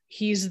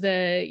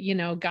the, you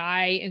know,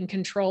 guy in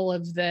control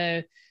of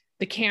the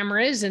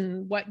cameras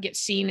and what gets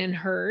seen and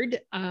heard.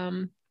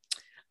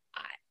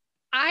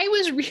 I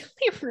was really,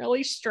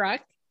 really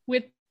struck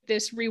with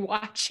this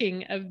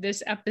rewatching of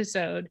this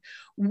episode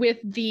with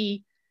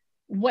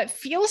what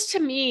feels to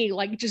me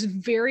like just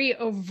very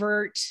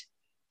overt,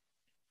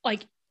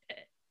 like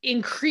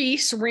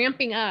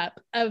ramping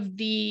up of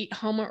the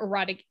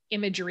homoerotic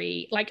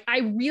imagery. Like, I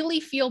really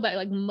feel that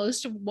like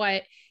most of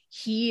what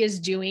he is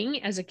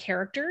doing as a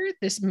character,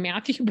 this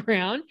Matthew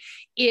Brown,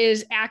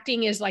 is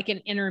acting as like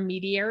an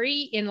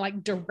intermediary in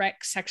like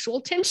direct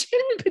sexual tension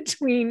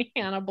between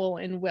Hannibal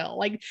and Will.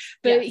 Like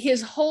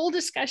his whole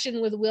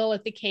discussion with Will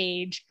at the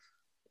cage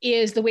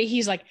is the way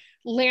he's like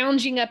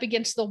lounging up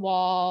against the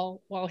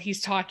wall while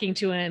he's talking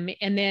to him.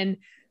 And then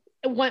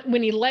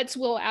when he lets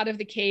Will out of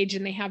the cage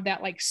and they have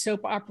that like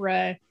soap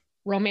opera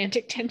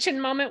romantic tension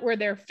moment where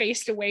they're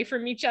faced away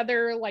from each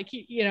other, like,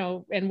 you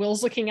know, and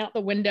Will's looking out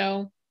the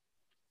window.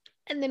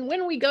 And then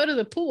when we go to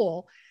the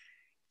pool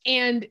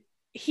and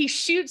he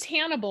shoots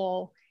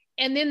Hannibal,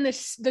 and then the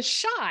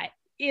shot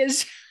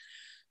is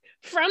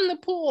from the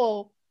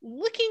pool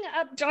looking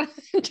up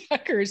Jonathan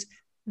Tucker's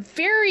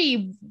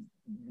very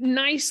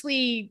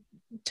nicely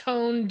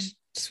toned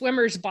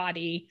swimmer's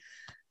body.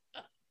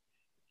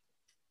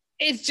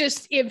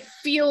 It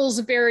feels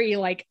very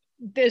like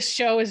this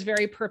show is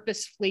very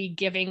purposefully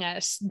giving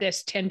us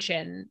this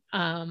tension,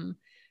 and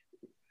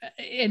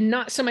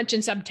not so much in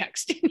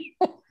subtext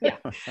anymore.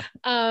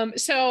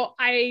 So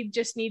I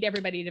just need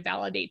everybody to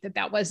validate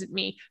that wasn't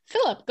me.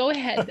 Philip, go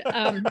ahead.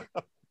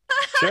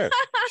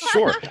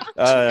 Sure.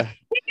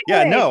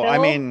 Yeah, no, I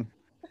mean,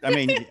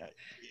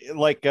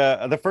 like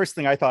the first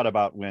thing I thought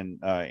about when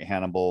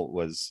Hannibal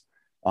was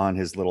on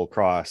his little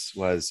cross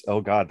was,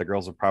 oh God, the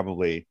girls are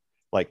probably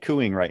like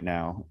cooing right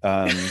now.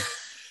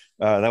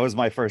 That was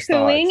my first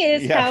Cooing thought.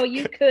 is how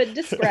you could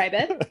describe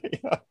it.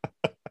 Yeah.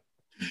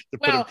 To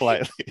put Well, it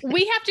politely.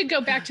 we have to go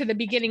back to the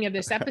beginning of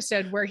this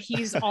episode where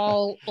he's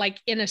all like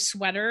in a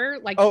sweater,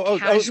 like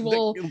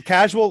casual.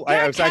 Casual.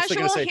 Yeah, I was actually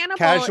going to say Hannibal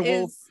casual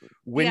is-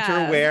 winter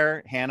yeah.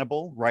 wear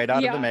Hannibal right out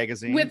of Yeah, the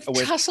magazine with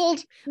tussled.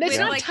 It's with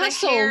not like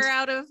tussled. the hair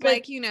out of but-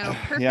 like, you know,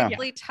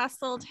 perfectly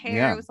tussled hair.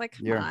 Yeah. It was like,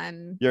 come You're-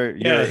 on. You're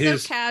Yeah, So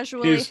his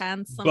casually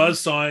handsome.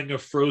 buzzsawing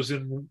of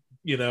frozen,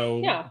 you know,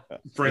 Yeah.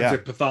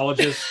 forensic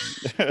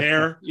pathologist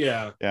hair.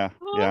 Yeah. yeah.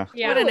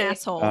 Yeah. What an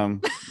asshole.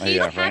 He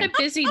Yeah, had right. a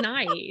busy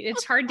night.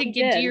 It's hard to He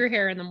get to did. your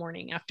hair in the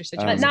morning after such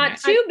a But busy Not night.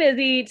 too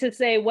busy to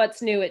say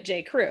what's new at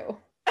J. Crew.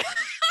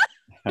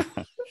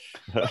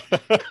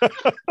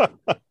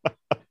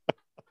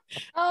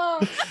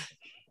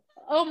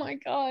 Oh my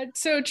God.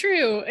 So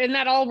true. And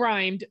that all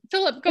rhymed.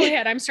 Philip, go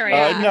ahead. I'm sorry.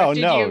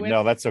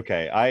 No, that's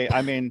okay.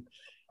 I mean,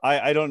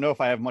 I don't know if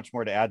I have much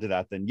more to add to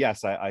that than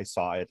yes, I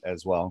saw it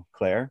as well,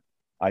 Claire.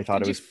 I thought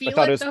Did it you was feel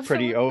it though,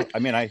 pretty Philip? I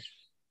mean,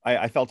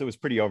 I felt it was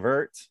pretty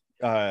overt,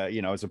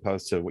 you know, as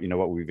opposed to, you know,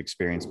 what we've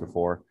experienced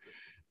before.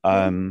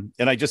 And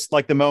I just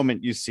like the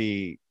moment you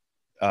see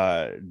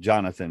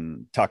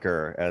Jonathan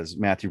Tucker as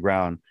Matthew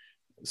Brown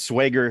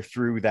swagger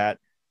through that,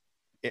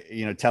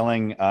 you know,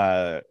 telling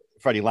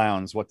Freddie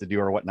Lowndes what to do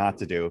or what not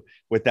to do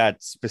with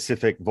that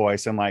specific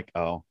voice. I'm like,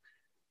 oh,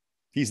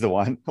 he's the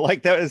one.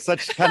 Like that is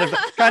such kind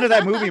of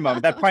that movie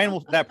moment, that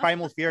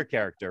primal fear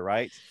character,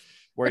 right?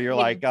 Where you're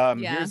like,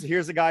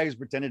 here's a guy who's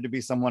pretended to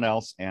be someone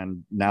else,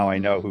 and now I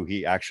know who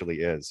he actually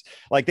is.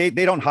 Like they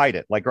don't hide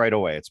it like right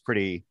away. It's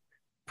pretty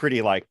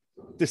like,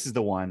 this is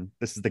the one,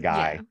 this is the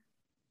guy. Yeah.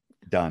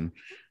 Done.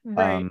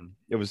 Right.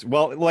 It was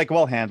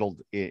well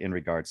handled in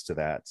regards to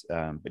that.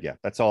 But yeah,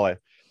 that's all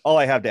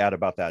I have to add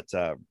about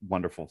that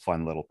wonderful,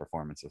 fun little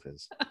performance of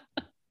his.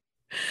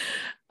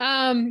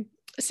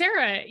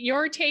 Sarah,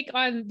 your take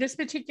on this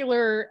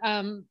particular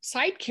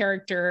side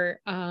character.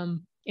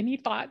 Any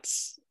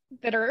thoughts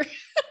that are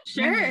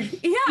Sure.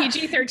 Yeah.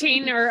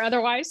 PG-13 or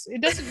otherwise?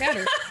 It doesn't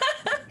matter.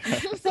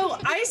 So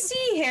I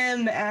see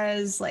him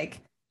as like,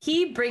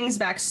 he brings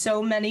back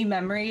so many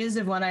memories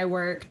of when I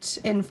worked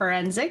in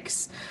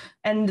forensics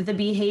and the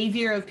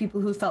behavior of people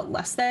who felt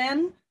less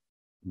than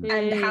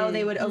and how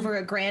they would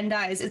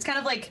over-aggrandize. It's kind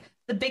of like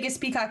the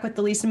biggest peacock with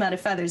the least amount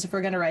of feathers, if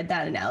we're going to ride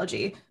that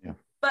analogy. Yeah.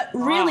 But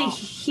really,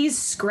 he's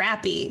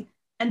scrappy.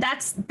 And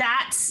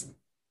that's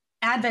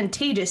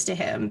advantageous to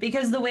him,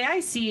 because the way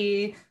I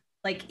see,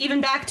 like,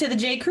 even back to the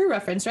J. Crew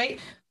reference, right?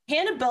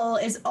 Hannibal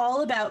is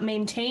all about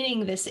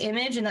maintaining this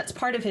image, and that's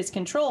part of his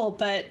control.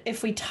 But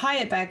if we tie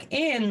it back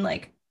in,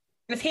 like,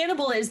 if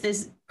Hannibal is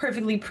this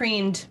perfectly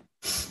preened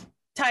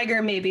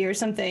tiger, maybe, or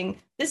something,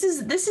 this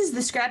is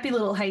the scrappy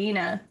little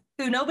hyena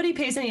who nobody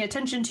pays any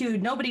attention to,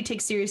 nobody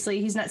takes seriously.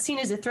 He's not seen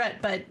as a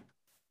threat, but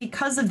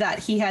because of that,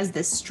 he has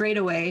this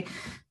straightaway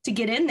to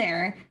get in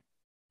there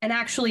and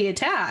actually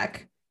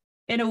attack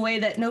in a way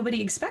that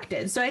nobody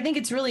expected. So I think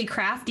it's really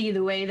crafty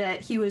the way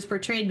that he was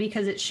portrayed,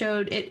 because it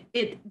showed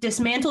it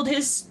dismantled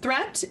his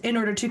threat in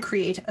order to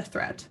create a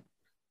threat.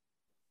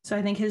 So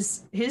I think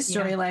his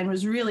storyline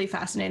was really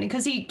fascinating,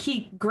 because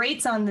he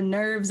grates on the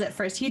nerves at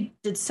first. He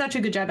did such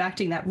a good job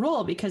acting that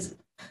role, because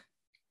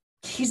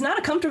he's not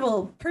a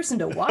comfortable person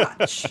to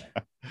watch.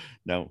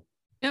 No,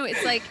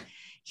 it's like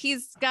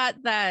he's got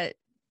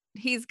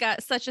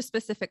such a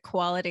specific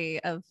quality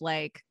of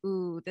like,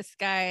 ooh, this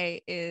guy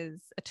is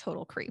a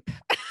total creep.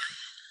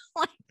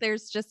 Like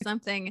there's just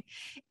something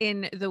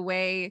in the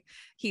way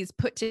he's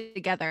put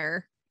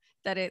together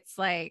that it's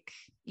like,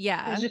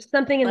 yeah. There's just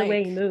something in like, the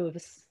way he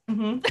moves.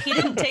 Mm-hmm. He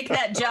didn't take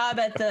that job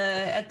at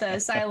the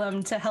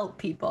asylum to help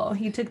people.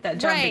 He took that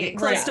job to get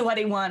close to what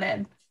he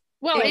wanted.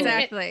 Well,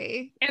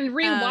 exactly. And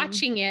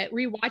rewatching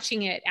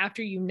it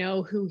after you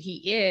know who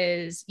he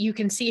is, you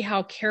can see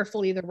how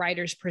carefully the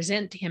writers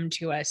present him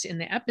to us in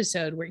the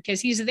episode,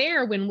 because he's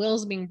there when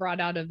Will's being brought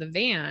out of the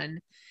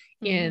van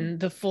in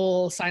the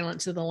full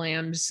Silence of the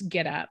Lambs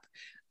get up.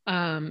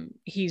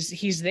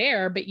 He's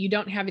there, but you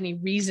don't have any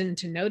reason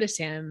to notice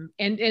him.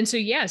 And so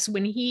yes,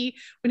 when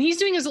he's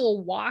doing his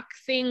little walk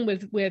thing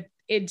with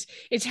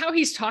it's how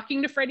he's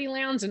talking to Freddie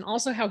Lowndes, and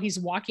also how he's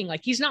walking.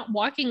 Like he's not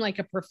walking like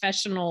a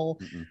professional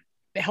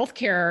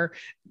healthcare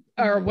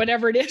or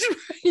whatever it is,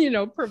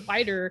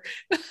 provider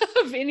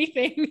of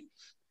anything.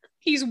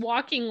 He's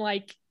walking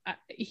like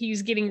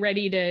he's getting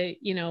ready to,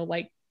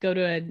 like go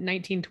to a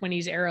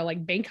 1920s era,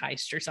 like bank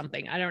heist or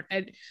something.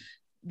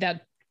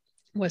 That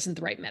wasn't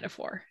the right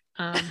metaphor.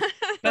 But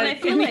I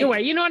feel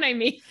anyway, you know what I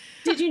mean?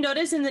 Did you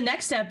notice in the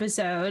next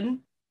episode,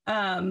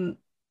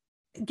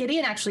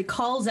 Gideon actually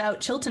calls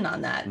out Chilton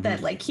on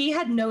that like he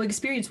had no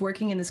experience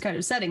working in this kind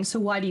of setting. So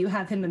why do you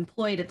have him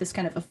employed at this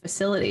kind of a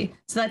facility?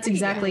 So that's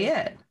exactly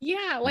it.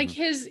 Yeah. Like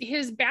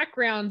his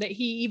background that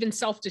he even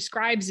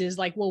self-describes is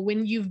like, well,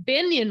 when you've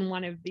been in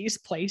one of these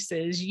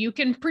places, you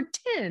can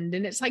pretend.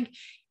 And it's like,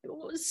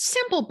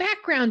 simple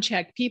background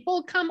check,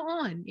 people, come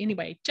on.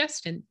 Anyway,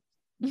 Justin.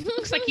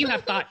 Looks like you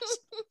have thoughts.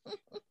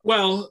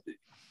 Well,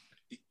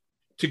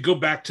 to go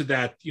back to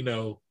that,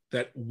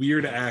 that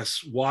weird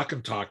ass walk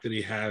and talk that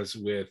he has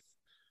with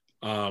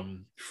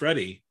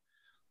Freddy,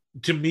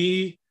 to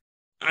me,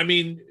 I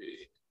mean,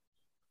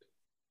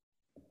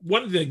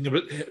 one thing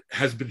that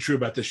has been true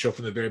about this show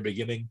from the very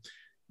beginning,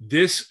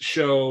 this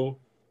show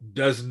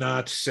does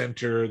not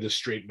center the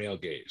straight male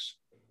gaze.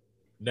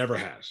 Never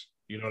has.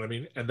 You know what I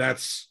mean? And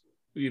that's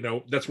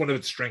one of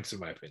its strengths, in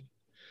my opinion.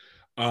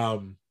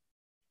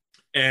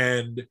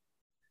 And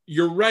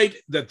you're right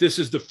that this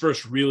is the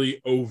first really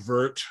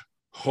overt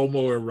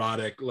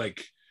homoerotic,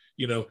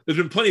 there's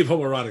been plenty of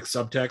homoerotic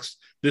subtext.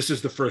 This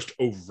is the first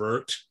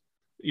overt,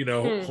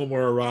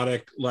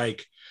 homoerotic,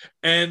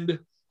 and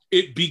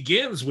it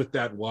begins with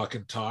that walk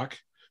and talk,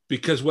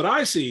 because what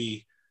I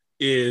see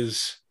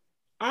is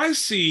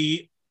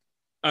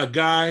a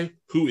guy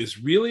who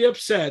is really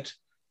upset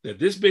that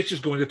this bitch is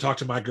going to talk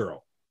to my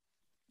girl.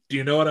 Do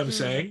you know what I'm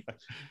saying?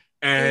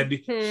 And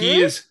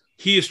he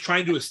is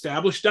trying to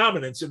establish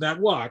dominance in that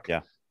walk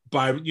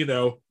by,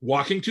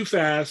 walking too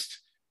fast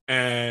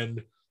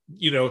and,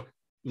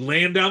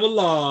 laying down the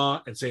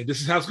law and saying, this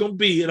is how it's going to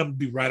be. And I'm going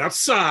to be right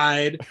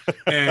outside.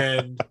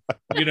 And,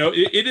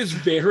 it is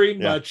very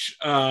much,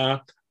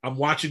 I'm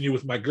watching you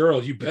with my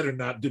girl. You better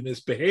not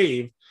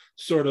misbehave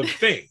sort of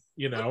thing,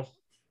 Yeah.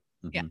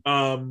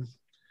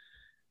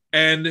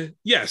 And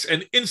yes,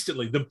 and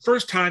instantly, the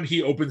first time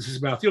he opens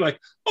his mouth, you're like,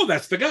 "Oh,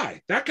 that's the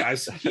guy. That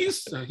guy's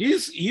he's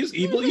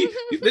evil.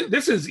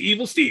 This is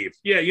evil Steve."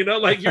 Yeah, you're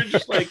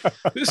just like,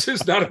 "This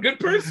is not a good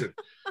person."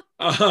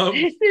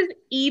 This is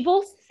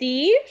evil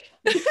Steve.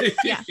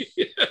 Yeah,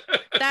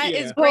 that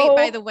is great.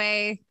 By the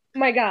way,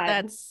 my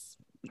God,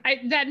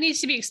 that needs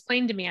to be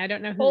explained to me. I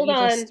don't know who Hold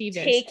evil on, Steve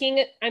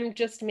is. I'm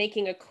just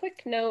making a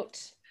quick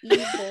note.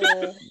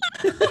 Evil.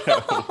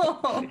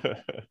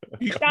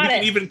 You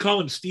can even call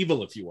him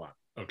Stevel if you want.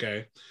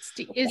 Okay.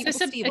 Is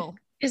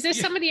this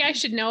somebody I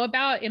should know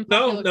about? In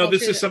no,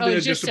 this is something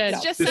that just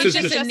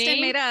a name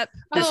made up.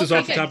 This is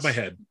off the top of my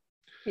head.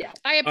 Yeah,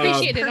 I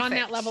appreciate it on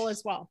that level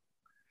as well.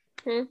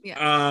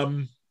 Yeah.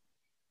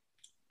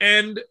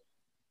 And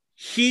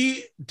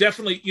he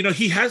definitely,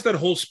 he has that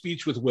whole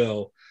speech with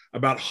Will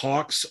about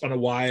hawks on a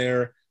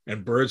wire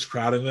and birds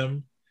crowding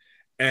them,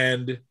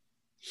 and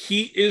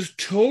he is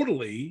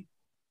totally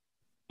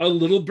a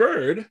little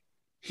bird.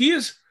 He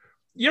is.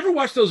 You ever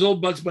watch those old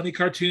Bugs Bunny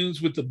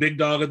cartoons with the big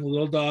dog and the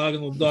little dog,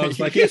 and the little dog's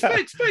like, "Hey,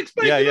 Spike, Spike,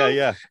 Spike!"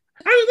 Yeah.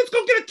 Let's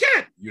go get a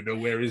cat.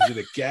 Where is it?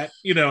 A cat?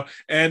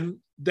 And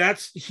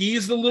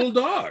he's the little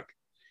dog.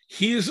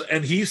 He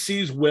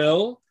sees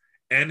Will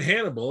and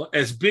Hannibal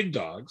as big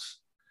dogs,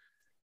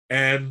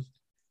 and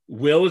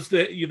Will is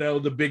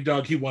the big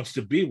dog he wants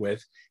to be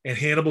with, and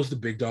Hannibal's the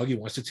big dog he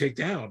wants to take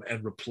down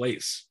and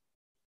replace.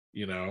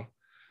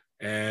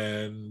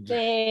 And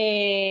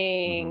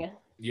dang.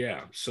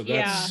 Yeah, so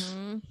that's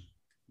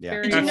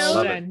very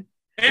well done.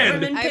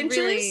 And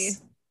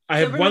I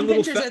have one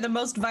little pinchers are the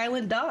most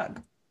violent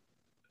dog.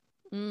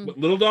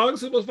 Little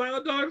dogs are the most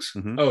violent dogs?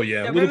 Mm-hmm. Oh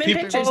yeah, little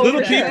people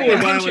are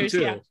violent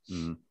too. Yeah.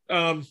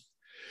 Mm-hmm.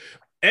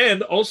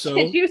 And also,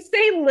 did you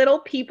say little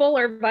people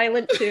are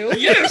violent too?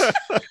 Yes.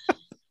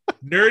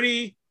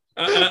 Nerdy.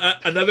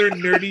 Another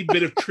nerdy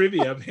bit of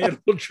trivia, of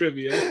Hannibal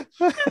trivia.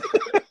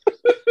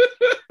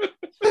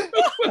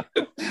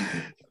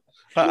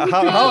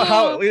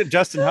 How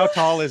Justin, how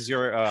tall is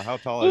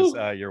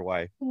your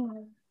wife?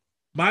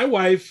 My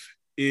wife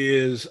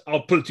is,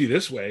 I'll put it to you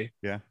this way,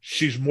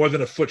 she's more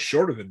than a foot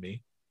shorter than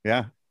me.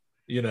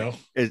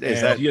 Is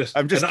that, yes,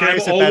 I'm just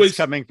curious if that's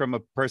coming from a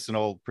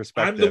personal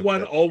perspective. I'm the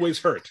one always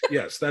hurt.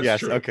 Yes, that's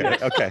true. Okay.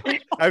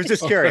 I was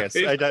just curious.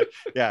 Right.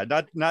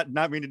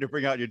 Not meaning to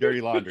bring out your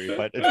dirty laundry,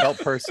 but it felt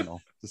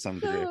personal to some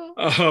degree.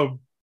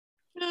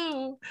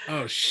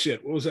 Oh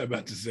shit, what was I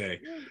about to say?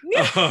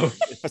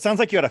 It sounds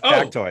like you had a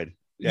factoid.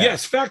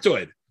 Yes,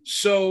 factoid.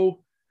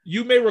 So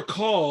you may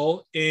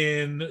recall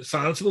in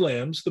Silence of the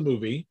Lambs, the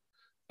movie,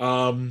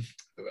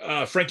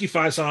 Frankie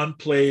Faison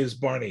plays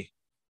Barney,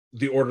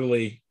 the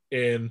orderly,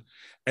 and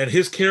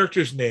his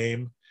character's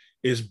name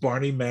is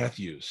Barney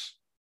Matthews.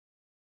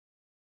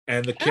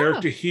 And the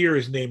character here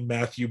is named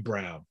Matthew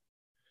Brown.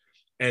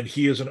 And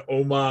he is an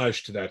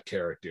homage to that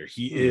character.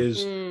 He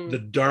is the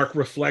dark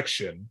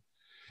reflection.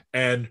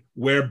 And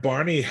where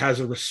Barney has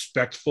a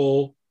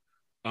respectful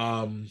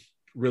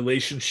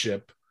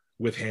relationship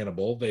with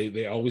Hannibal,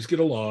 they always get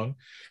along.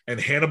 And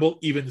Hannibal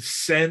even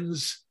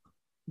sends,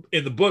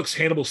 in the books,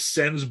 Hannibal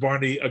sends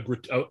Barney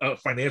a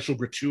financial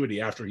gratuity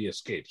after he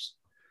escapes.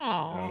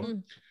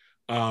 Aww.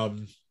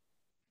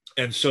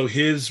 And so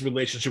his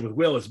relationship with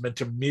Will is meant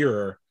to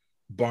mirror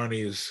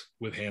Barney's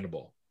with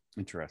Hannibal.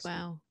 Interesting.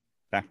 Wow.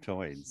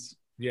 Factoids.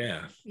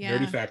 Yeah.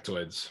 Nerdy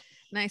factoids.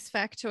 Nice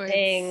factoids.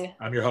 Dang.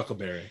 I'm your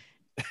Huckleberry.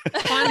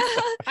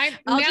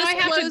 I'll just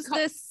close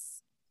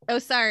this. Oh,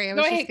 sorry. I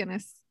was just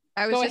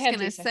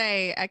gonna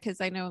say,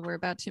 because I know we're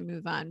about to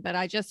move on, but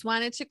I just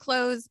wanted to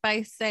close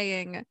by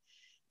saying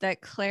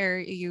that Claire,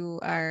 you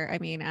are, I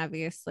mean,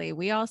 obviously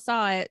we all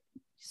saw it.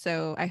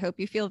 So I hope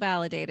you feel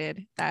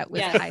validated. That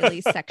was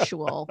highly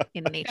sexual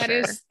in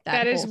nature.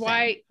 That's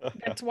why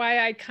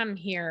I come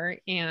here.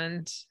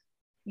 And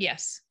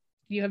yes,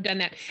 you have done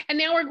that. And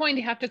now we're going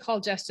to have to call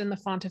Justin the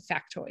font of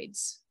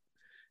factoids.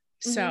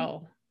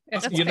 So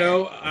you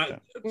know,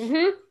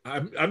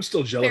 I'm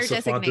still jealous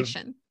of font of,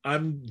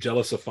 I'm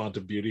jealous of font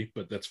of beauty,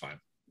 but that's fine.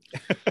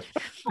 You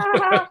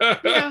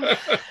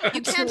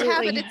can't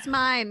have it, it's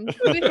mine.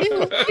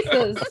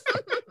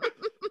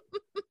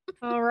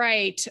 All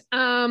right.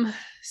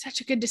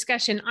 Such a good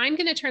discussion. I'm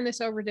going to turn this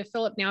over to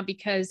Philip now,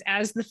 because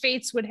as the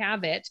fates would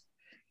have it,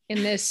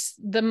 in this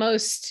the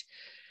most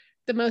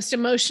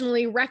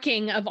emotionally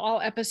wrecking of all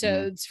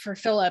episodes for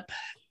Philip,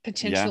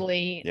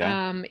 potentially,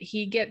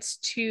 he gets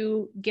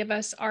to give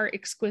us our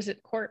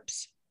exquisite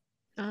corpse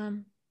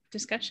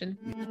discussion.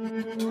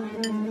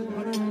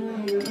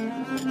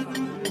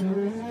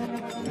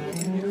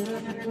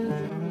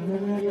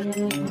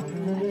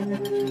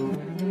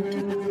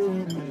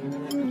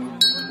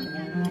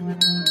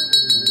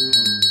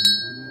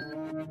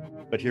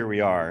 But here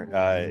we are.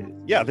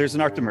 There's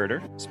an art to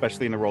murder,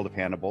 especially in the world of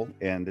Hannibal,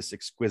 and this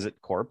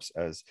exquisite corpse,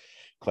 as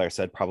Claire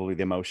said, probably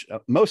the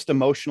most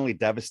emotionally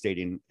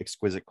devastating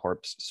exquisite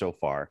corpse so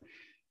far.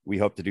 We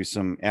hope to do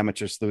some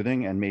amateur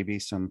sleuthing and maybe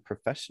some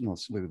professional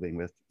sleuthing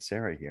with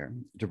Sarah here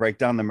to break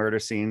down the murder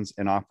scenes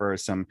and offer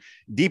some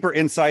deeper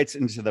insights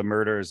into the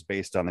murders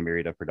based on the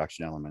myriad of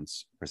production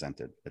elements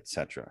presented,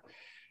 etc.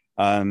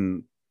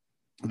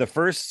 The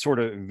first sort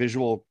of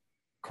visual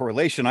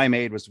correlation I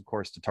made was, of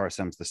course, to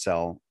Tarsem's The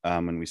Cell,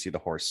 when we see the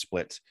horse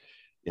split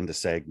into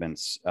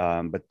segments.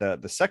 But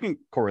the second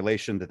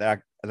correlation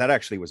that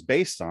actually was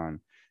based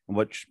on,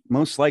 which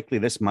most likely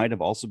this might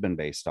have also been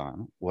based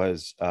on,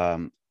 was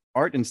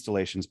art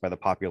installations by the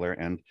popular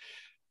and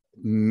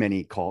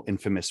many call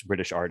infamous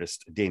British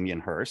artist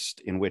Damien Hirst,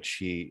 in which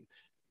he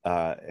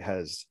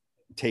has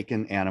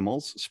taken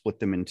animals, split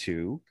them in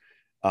two,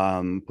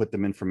 put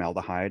them in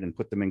formaldehyde, and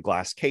put them in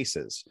glass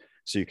cases.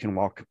 So you can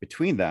walk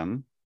between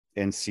them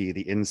and see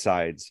the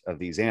insides of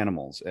these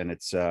animals. And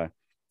it's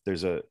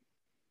there's a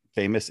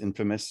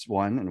infamous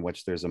one in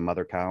which there's a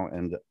mother cow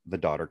and the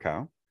daughter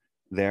cow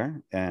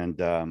there, and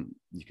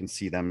you can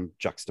see them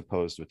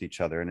juxtaposed with each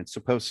other. And it's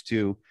supposed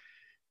to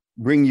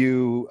bring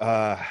you,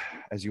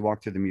 as you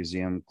walk through the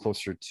museum,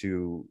 closer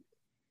to,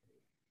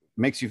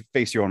 makes you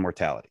face your own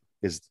mortality,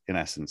 is in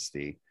essence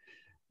the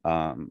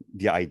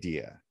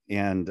idea.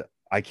 And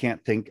I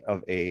can't think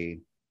of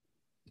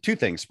two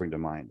things spring to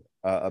mind.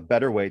 A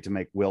better way to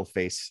make Will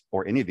face,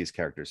 or any of these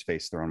characters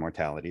face, their own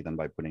mortality than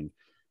by putting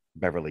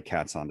Beverly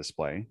cats on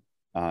display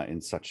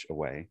in such a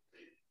way.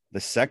 The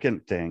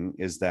second thing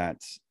is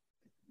that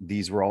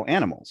these were all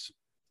animals,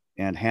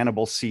 and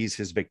Hannibal sees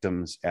his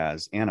victims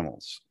as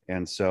animals.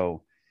 And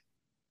so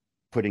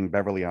putting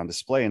Beverly on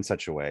display in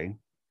such a way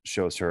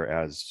shows her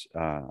as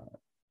an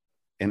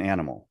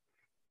animal,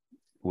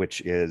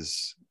 which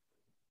is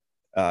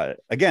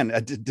again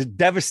a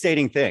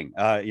devastating thing.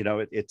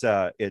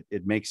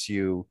 It makes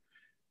you,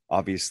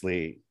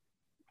 obviously,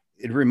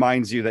 it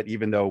reminds you that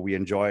even though we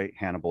enjoy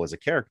Hannibal as a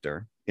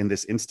character, in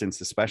this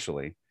instance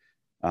especially,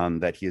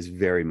 that he is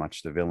very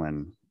much the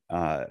villain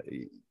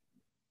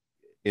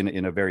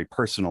in a very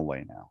personal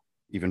way now,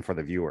 even for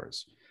the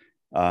viewers.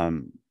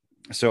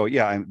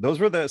 Those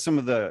were some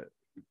of the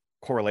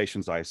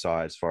correlations I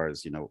saw as far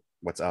as,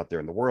 what's out there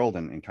in the world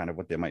and kind of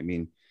what they might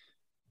mean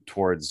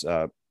towards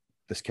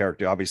this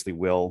character. Obviously,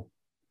 Will,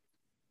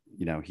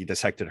 he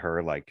dissected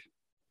her like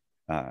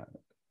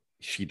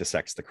she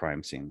dissects the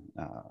crime scene,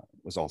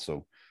 was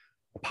also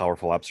a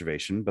powerful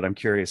observation. But I'm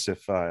curious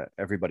if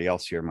everybody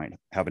else here might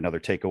have another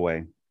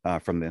takeaway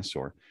from this.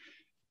 Or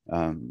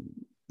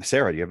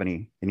Sarah, do you have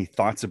any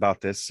thoughts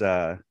about this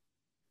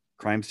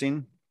crime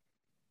scene?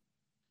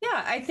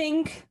 Yeah, I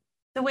think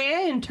the way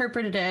I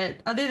interpreted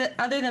it,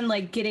 other than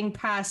like getting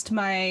past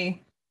my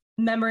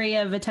memory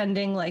of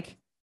attending like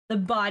the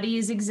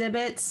bodies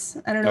exhibits.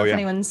 I don't know if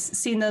anyone's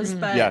seen those,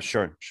 but yeah,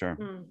 sure.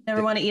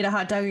 Never want to eat a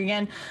hot dog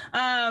again.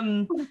 I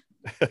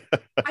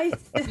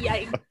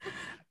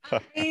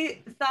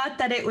thought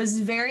that it was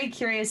very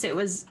curious. It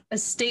was a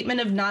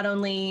statement of not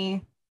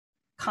only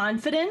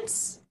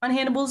confidence on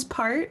Hannibal's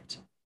part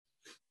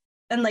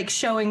and like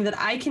showing that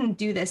I can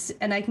do this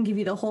and I can give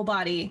you the whole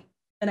body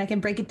and I can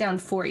break it down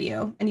for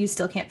you and you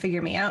still can't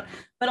figure me out,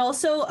 but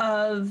also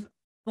of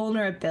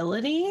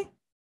vulnerability.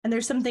 And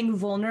there's something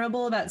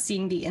vulnerable about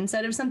seeing the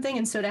inside of something.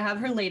 And so to have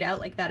her laid out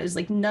like that is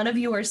like, none of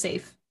you are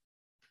safe.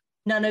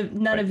 None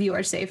of you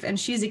are safe. And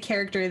she's a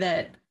character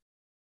that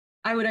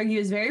I would argue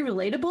is very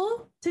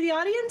relatable to the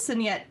audience.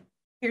 And yet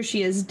here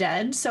she is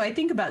dead. So I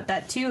think about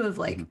that too, of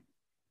like,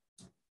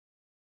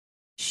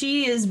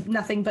 she is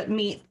nothing but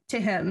meat to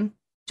him,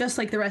 just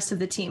like the rest of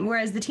the team.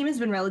 Whereas the team has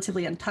been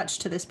relatively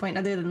untouched to this point,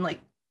 other than like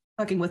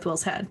fucking with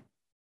Will's head.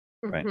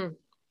 Right.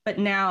 But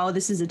now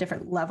this is a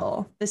different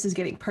level. This is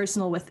getting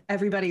personal with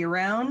everybody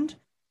around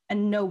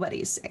and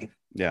nobody's safe.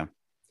 Yeah.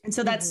 And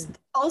so that's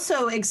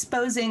also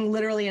exposing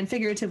literally and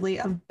figuratively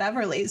of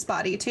Beverly's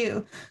body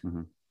too.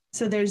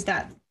 So there's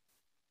that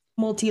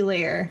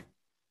multi-layer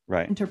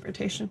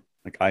interpretation.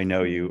 Like, I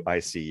know you, I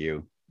see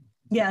you.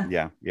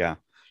 Yeah. Yeah.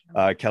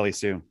 Kelly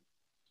Sue,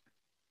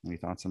 any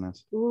thoughts on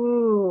this?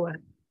 Ooh,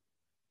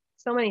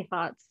 so many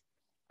thoughts.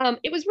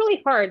 It was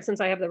really hard,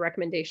 since I have the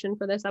recommendation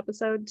for this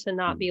episode, to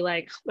not be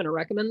like, I'm going to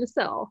recommend The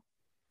Cell,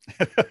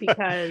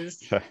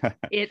 because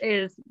it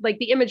is like,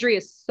 the imagery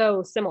is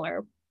so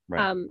similar.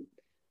 Right.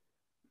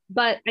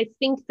 But I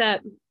think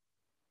that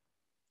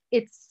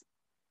it's,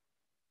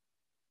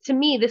 to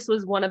me, this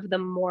was one of the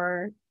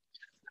more,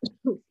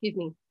 excuse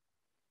me,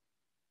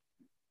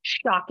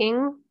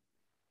 shocking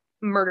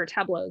murder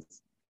tableaus,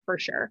 for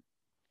sure.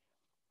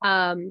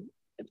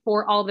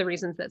 For all the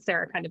reasons that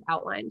Sarah kind of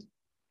outlined,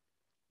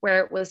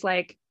 where it was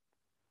like,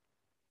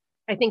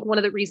 I think one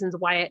of the reasons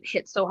why it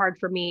hit so hard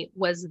for me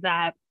was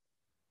that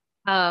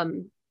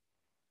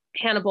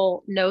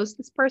Hannibal knows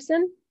this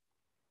person.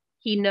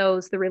 He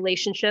knows the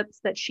relationships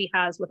that she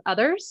has with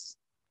others.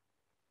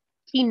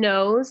 He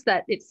knows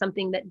that it's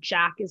something that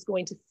Jack is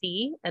going to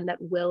see and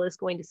that Will is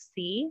going to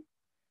see.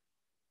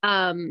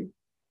 And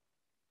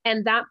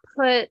that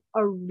put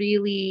a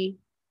really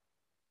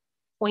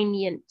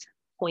poignant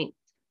point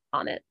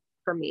on it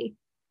for me.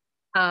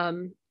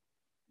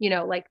 You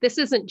know, like, this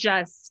isn't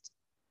just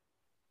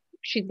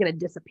she's going to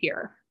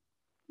disappear,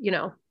 you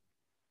know.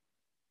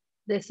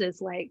 This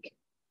is like,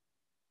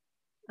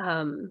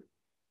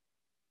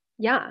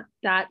 yeah,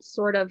 that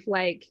sort of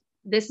like,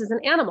 this is an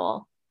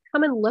animal.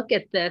 Come and look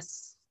at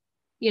this,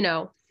 you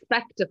know,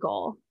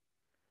 spectacle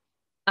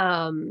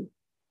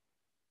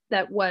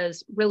that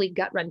was really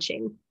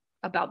gut-wrenching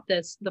about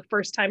this the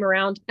first time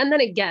around. And then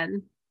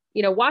again,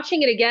 you know,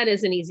 watching it again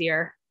isn't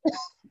easier,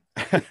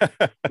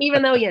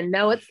 even though you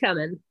know it's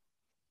coming.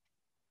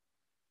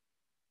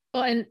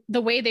 Well, and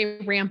the way they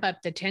ramp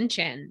up the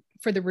tension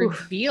for the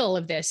reveal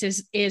of this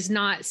is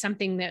not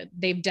something that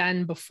they've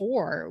done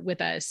before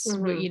with us.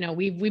 You know,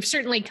 we've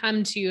certainly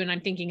come to, and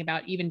I'm thinking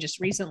about even just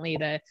recently,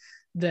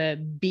 the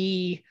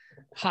bee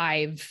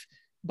hive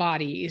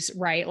bodies,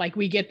 right? Like,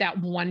 we get that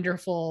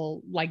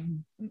wonderful like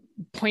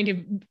point of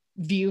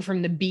view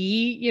from the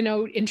bee, you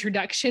know,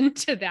 introduction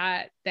to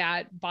that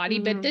body.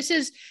 But this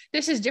is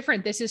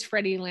different. This is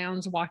Freddie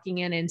Lowndes walking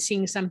in and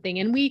seeing something,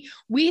 and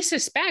we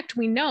suspect,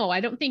 we know, I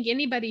don't think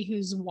anybody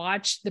who's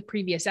watched the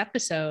previous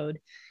episode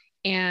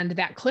and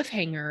that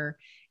cliffhanger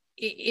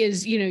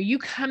is, you know, you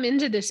come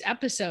into this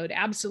episode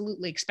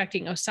absolutely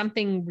expecting, oh,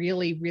 something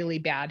really, really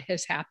bad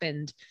has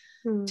happened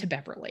to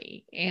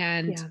Beverly.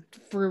 And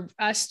for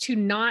us to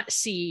not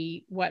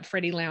see what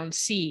Freddie Lowndes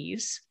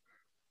sees,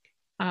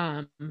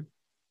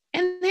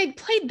 and they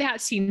played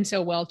that scene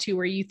so well too,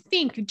 where you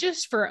think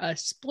just for a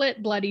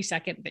split bloody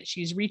second that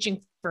she's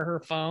reaching for her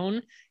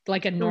phone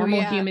like a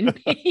normal human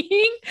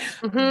being.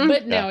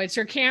 But no, it's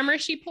her camera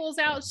she pulls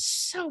out.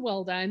 So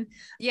well done.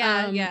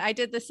 I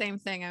did the same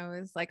thing. I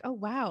was like, oh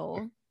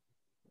wow,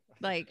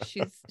 like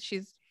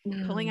she's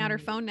pulling out her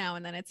phone now,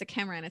 and then it's a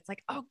camera, and it's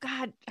like, oh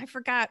god, I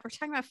forgot we're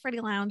talking about Freddie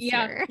Lowndes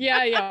here.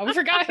 We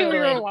forgot who we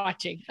were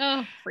watching.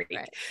 Oh freak.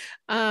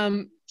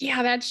 Right.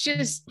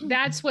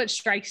 That's what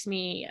strikes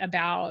me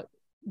about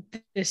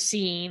the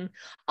scene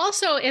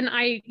also. And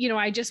I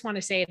just want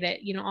to say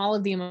that, you know, all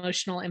of the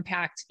emotional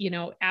impact, you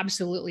know,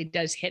 absolutely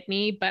does hit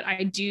me, but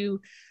I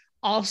do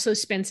also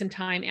spend some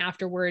time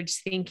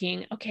afterwards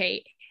thinking,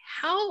 okay,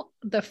 how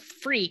the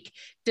freak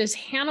does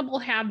Hannibal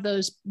have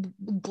those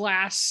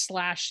glass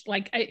 /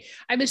 like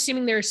I'm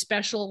assuming they're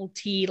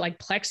specialty like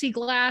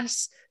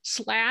plexiglass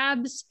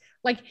slabs.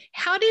 Like,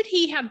 how did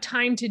he have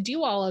time to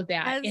do all of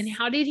that? And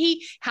how did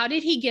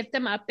he get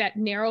them up that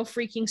narrow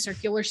freaking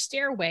circular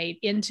stairway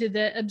into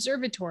the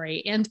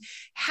observatory? And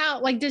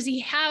how, like, does he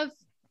have,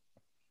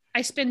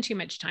 I spend too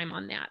much time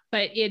on that,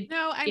 but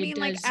I mean,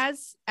 like,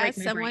 as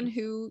someone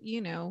who,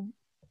 you know,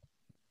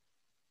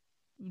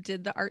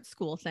 did the art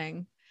school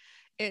thing,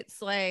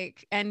 it's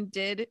like, and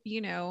did,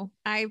 you know,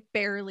 I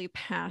barely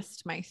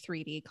passed my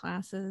 3D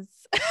classes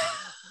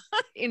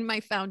in my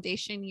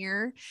foundation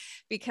year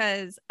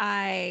because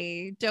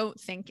I don't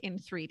think in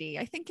 3D,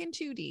 I think in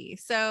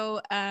 2D.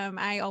 So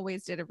I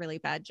always did a really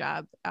bad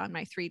job on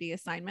my 3D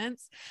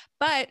assignments,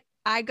 but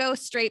I go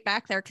straight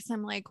back there because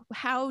I'm like,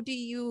 how do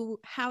you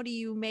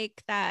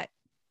make that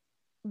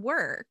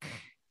work?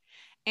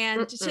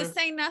 And to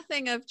say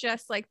nothing of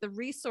just like the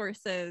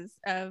resources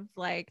of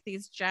like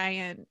these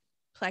giant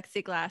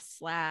plexiglass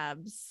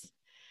slabs,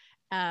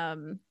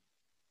 and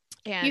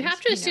you have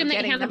to assume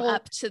that Hannibal them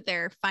up to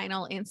their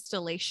final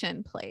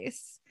installation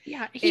place.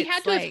 Yeah, he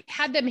had to have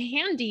had them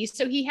handy,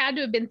 so he had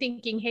to have been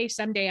thinking, hey,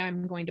 someday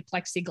I'm going to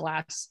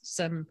plexiglass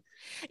some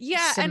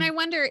and I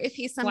wonder if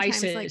he sometimes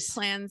slices. Like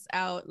plans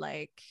out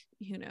like,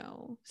 you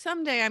know,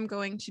 someday I'm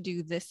going to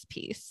do this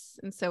piece,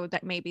 and so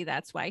that maybe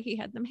that's why he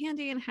had them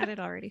handy and had it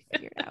already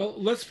figured out. Well,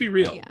 let's be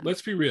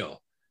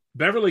real.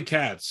 Beverly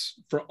Katz,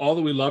 for all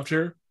that we loved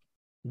her,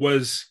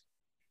 was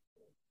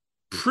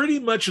pretty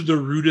much the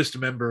rudest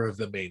member of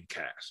the main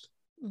cast.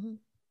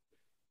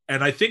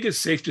 And I think it's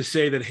safe to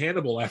say that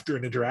Hannibal, after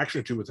an interaction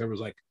or two with her, was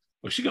like,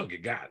 well, she gonna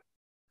get got.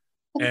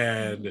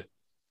 And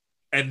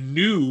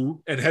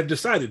knew and had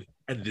decided,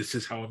 and this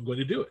is how I'm going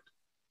to do it.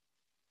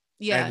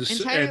 Yeah, And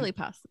entirely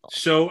possible.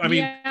 So, I mean,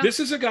 Yeah. this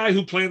is a guy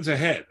who plans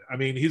ahead. I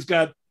mean, he's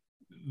got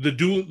the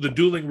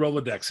dueling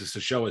Rolodexes to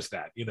show us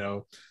that,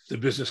 the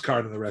business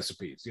card and the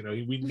recipes.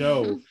 We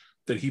know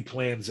that he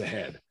plans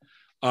ahead.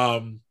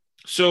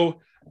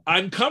 So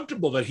I'm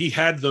comfortable that he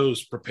had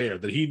those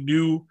prepared, that he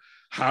knew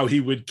how he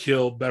would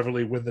kill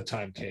Beverly when the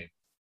time came.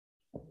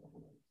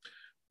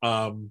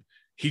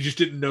 He just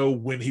didn't know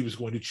when he was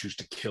going to choose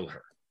to kill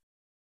her.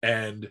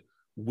 And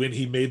when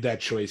he made that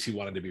choice, he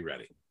wanted to be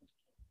ready.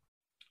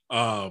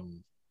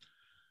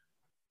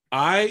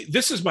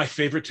 This is my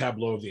favorite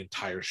tableau of the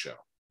entire show.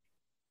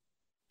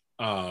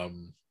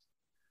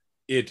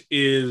 It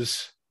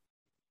is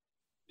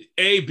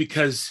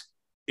because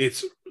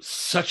it's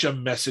such a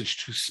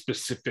message to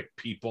specific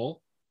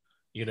people.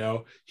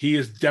 He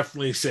is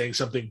definitely saying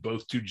something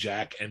both to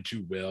Jack and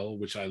to Will,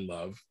 which I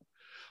love.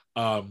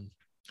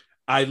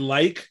 I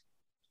like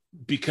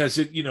because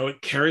it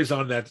carries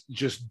on that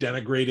just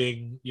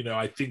denigrating,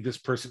 I think this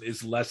person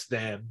is less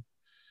than,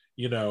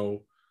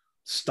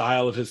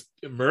 style of his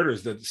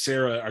murders that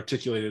Sarah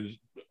articulated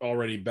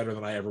already better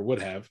than I ever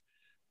would have.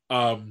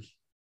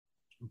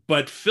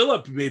 But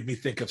Philip made me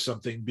think of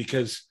something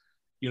because,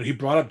 he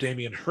brought up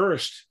Damien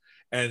Hirst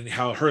and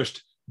how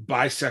Hirst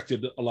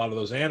bisected a lot of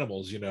those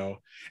animals, and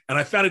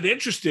I found it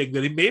interesting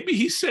that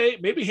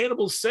maybe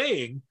Hannibal's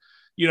saying,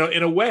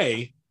 in a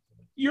way,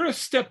 you're a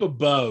step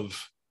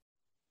above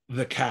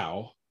the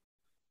cow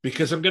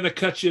because I'm going to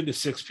cut you into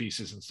 6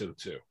 pieces instead of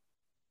 2.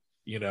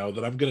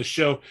 That I'm going to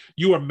show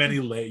you are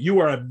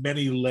a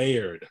many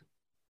layered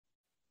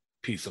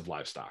piece of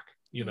livestock.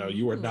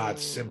 You are not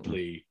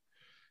simply,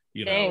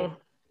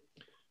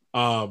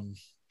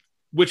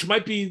 which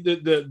might be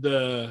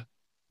the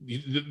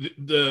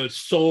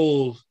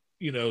sole,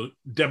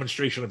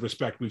 demonstration of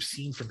respect we've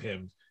seen from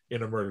him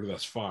in a murder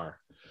thus far.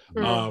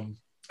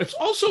 It's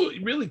also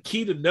really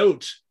key to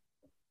note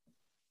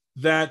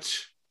that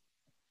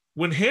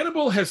when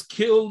Hannibal has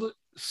killed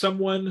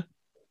someone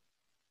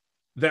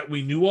that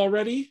we knew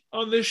already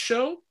on this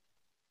show,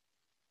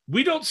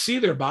 we don't see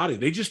their body.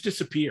 They just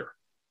disappear.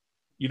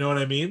 You know what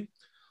I mean?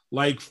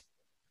 Like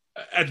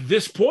at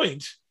this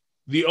point,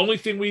 the only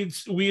thing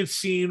we had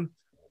seen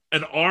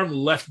an arm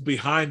left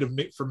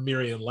behind from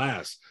Miriam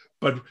Lass,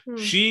 but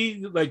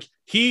he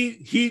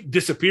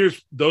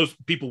disappears those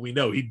people we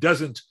know. He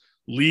doesn't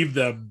leave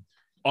them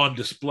on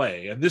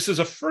display. And this is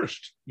a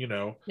first,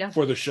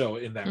 for the show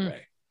in that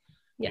way,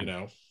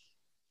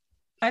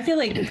 I feel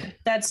like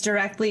that's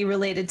directly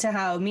related to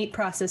how meat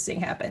processing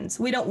happens.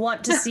 We don't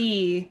want to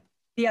see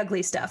the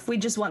ugly stuff. We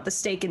just want the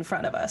steak in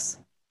front of us.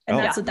 And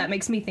that's what that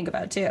makes me think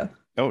about too.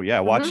 Oh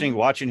yeah.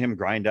 Watching him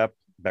grind up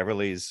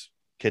Beverly's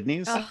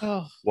kidneys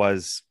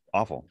was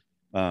awful.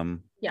 It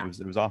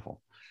was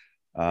awful.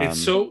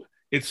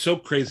 It's so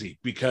crazy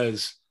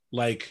because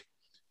like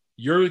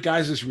your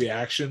guys'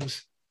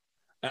 reactions,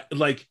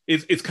 like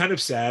it's kind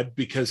of sad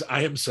because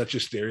I am such a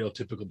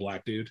stereotypical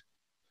Black dude.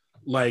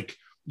 Like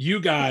you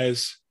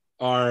guys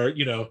are,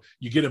 you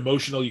get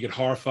emotional, you get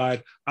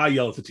horrified. I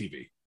yell at the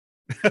TV.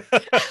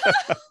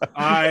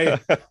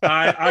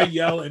 I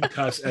yell and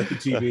cuss at the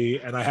TV,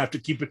 and I have to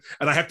keep it,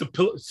 and I have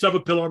to shove a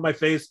pillow on my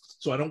face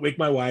so I don't wake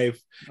my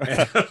wife,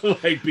 and,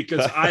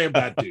 because I am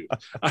that dude.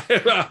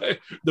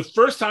 The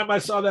first time I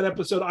saw that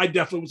episode, I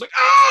definitely was like,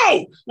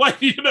 "Oh!"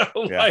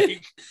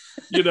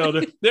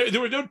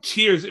 There were no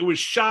tears. It was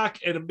shock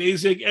and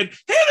amazing, and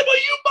Hannibal,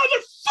 you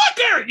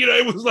motherfucker!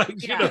 It was like,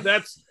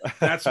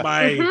 that's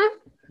my.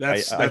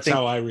 That's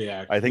how I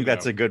react. I think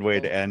that's a good way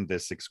to end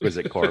this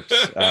exquisite corpse.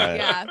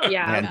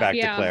 Hand back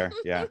to Claire.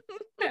 Yeah,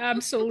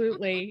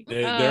 absolutely.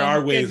 There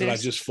are ways that I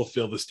just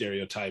fulfill the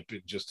stereotype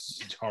in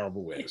just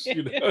horrible ways.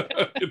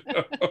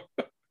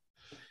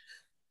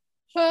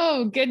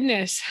 Oh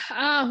goodness.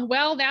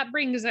 Well, that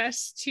brings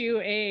us to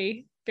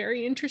a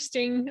very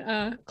interesting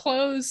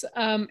close.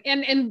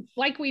 And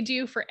like we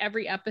do for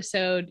every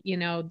episode,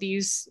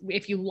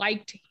 if you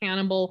liked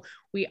Hannibal,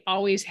 we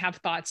always have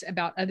thoughts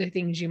about other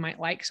things you might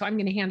like. So I'm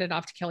going to hand it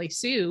off to Kelly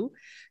Sue,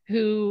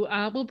 who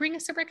will bring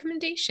us a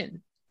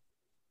recommendation.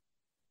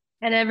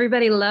 And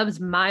everybody loves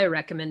my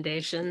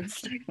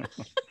recommendations.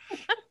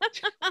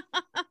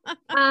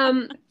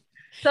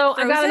 So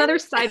I got another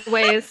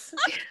sideways.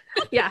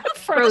 Yeah,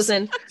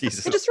 Frozen.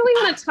 Jesus. I just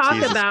really want to talk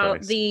Jesus about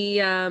Christ. the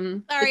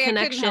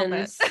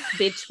connections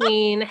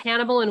between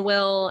Hannibal and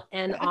Will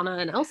and Anna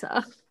and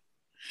Elsa.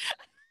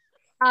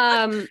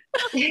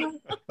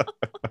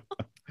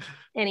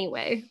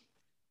 Anyway,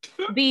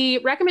 the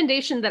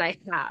recommendation that I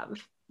have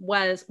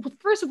was, well,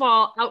 first of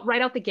all,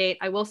 right out the gate,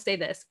 I will say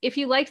this. If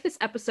you liked this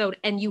episode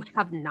and you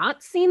have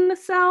not seen The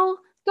Cell,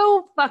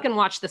 go fucking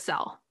watch The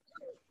Cell.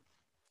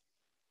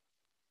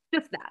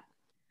 Just that.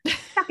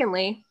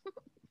 Secondly,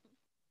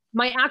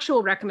 my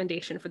actual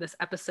recommendation for this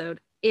episode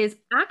is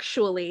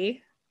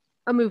actually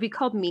a movie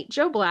called Meet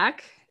Joe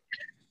Black,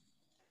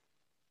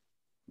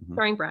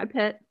 starring Brad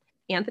Pitt,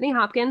 Anthony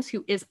Hopkins,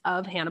 who is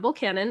of Hannibal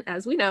canon,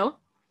 as we know.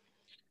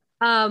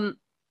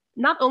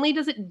 Not only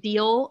does it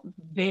deal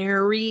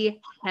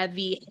very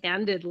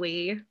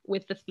heavy-handedly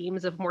with the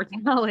themes of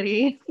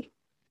mortality,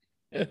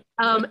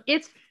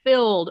 It's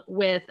filled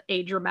with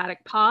a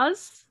dramatic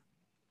pause.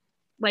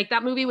 Like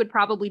that movie would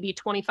probably be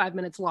 25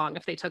 minutes long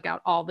if they took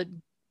out all the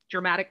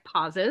dramatic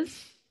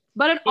pauses.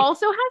 But it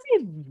also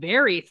has a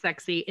very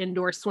sexy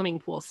indoor swimming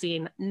pool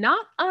scene,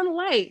 not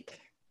unlike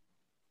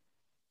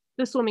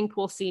the swimming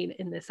pool scene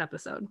in this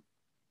episode.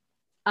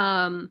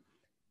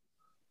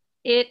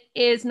 It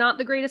is not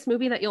the greatest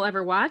movie that you'll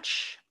ever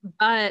watch,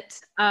 but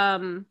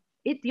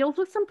it deals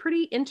with some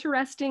pretty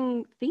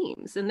interesting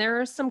themes, and there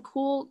are some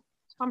cool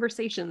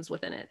conversations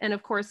within it. And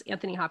of course,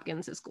 Anthony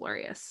Hopkins is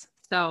glorious.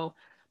 So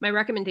my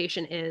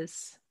recommendation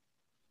is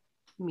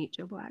Meet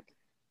Joe Black.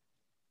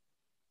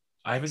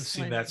 I haven't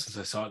seen that since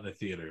I saw it in the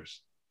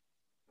theaters,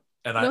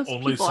 and I Most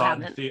only people saw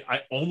it haven't.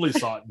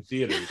 in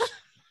theaters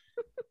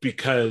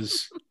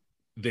because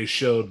they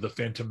showed the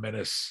Phantom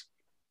Menace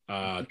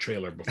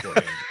trailer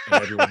beforehand,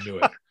 and everyone knew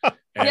it.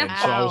 And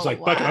so I was like,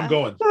 "Fuck it, I'm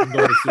going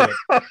to see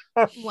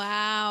it."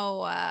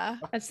 Wow.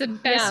 That's the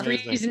best Yeah.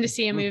 reason to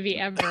see a movie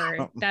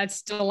ever.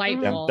 That's Yeah,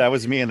 delightful. that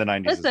was me in the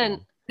 90s. as Listen,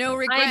 well. No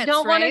regrets, I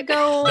don't want to right?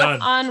 go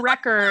None. on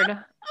record.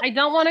 I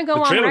don't want to The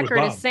go on trailer was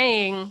record bomb. as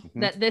saying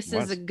that this It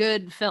was. is a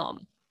good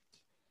film.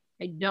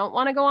 I don't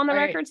want to go on the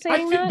Right. record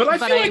saying that, but I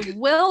but feel I like-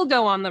 will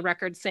go on the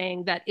record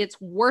saying that it's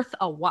worth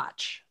a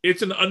watch.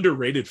 It's an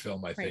underrated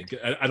film, I Right. think.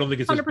 I don't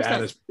think it's as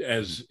 100%. bad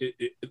as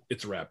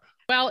its rep.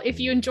 Well, if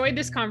you enjoyed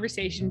this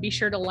conversation, be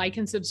sure to like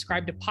and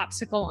subscribe to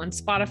Popsicle on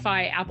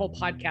Spotify, Apple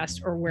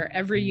Podcasts, or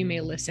wherever you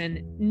may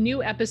listen.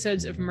 New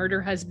episodes of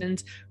Murder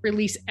Husbands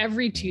release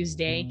every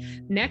Tuesday.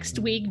 Next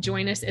week,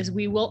 join us as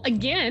we will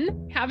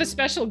again have a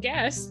special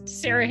guest,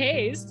 Sarah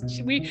Hayes.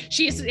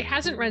 She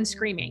hasn't run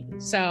Screaming,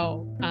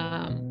 so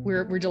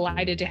we're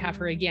delighted to have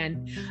her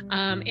again,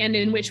 and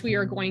in which we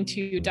are going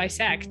to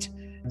dissect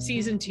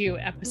season 2,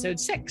 episode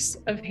 6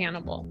 of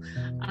Hannibal.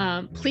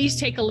 Please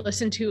take a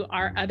listen to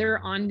our other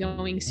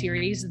ongoing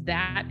series.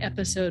 That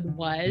episode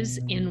was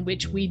in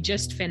which we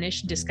just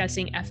finished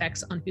discussing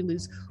FX on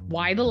Hulu's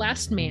Why the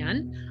Last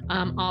Man.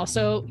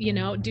 Also,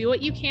 do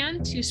what you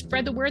can to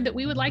spread the word that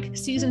we would like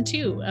season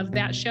 2 of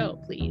that show,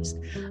 please.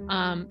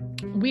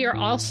 We are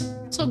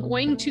also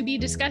going to be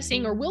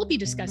discussing, or will be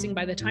discussing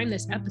by the time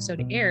this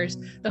episode airs,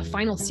 the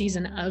final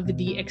season of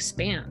The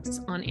Expanse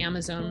on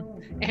Amazon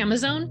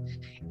Prime.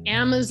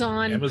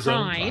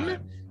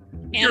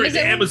 You're in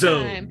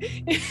Amazon.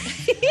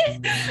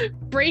 Prime.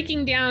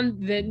 Breaking down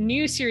the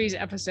new series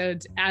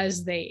episodes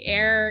as they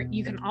air.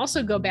 You can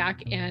also go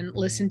back and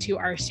listen to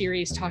our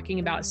series talking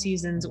about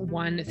seasons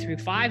 1 through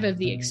 5 of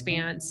The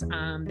Expanse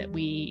that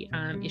we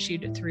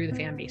issued through the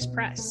Fanbase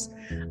Press.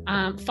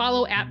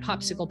 Follow at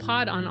Popsicle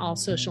Pod on all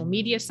social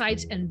media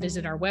sites and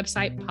visit our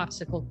website,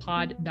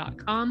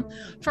 popsiclepod.com,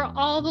 for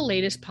all the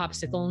latest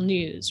Popsicle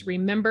news.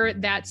 Remember,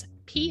 that's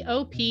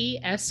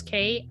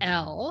POPSKL,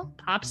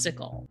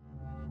 Popsicle.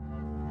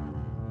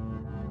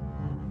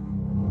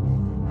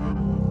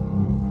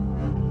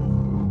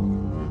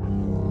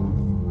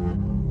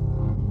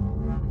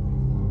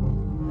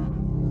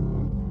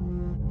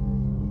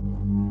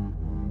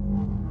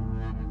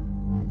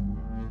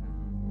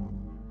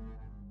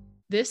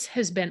 This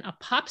has been a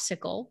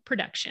Popsicle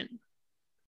production.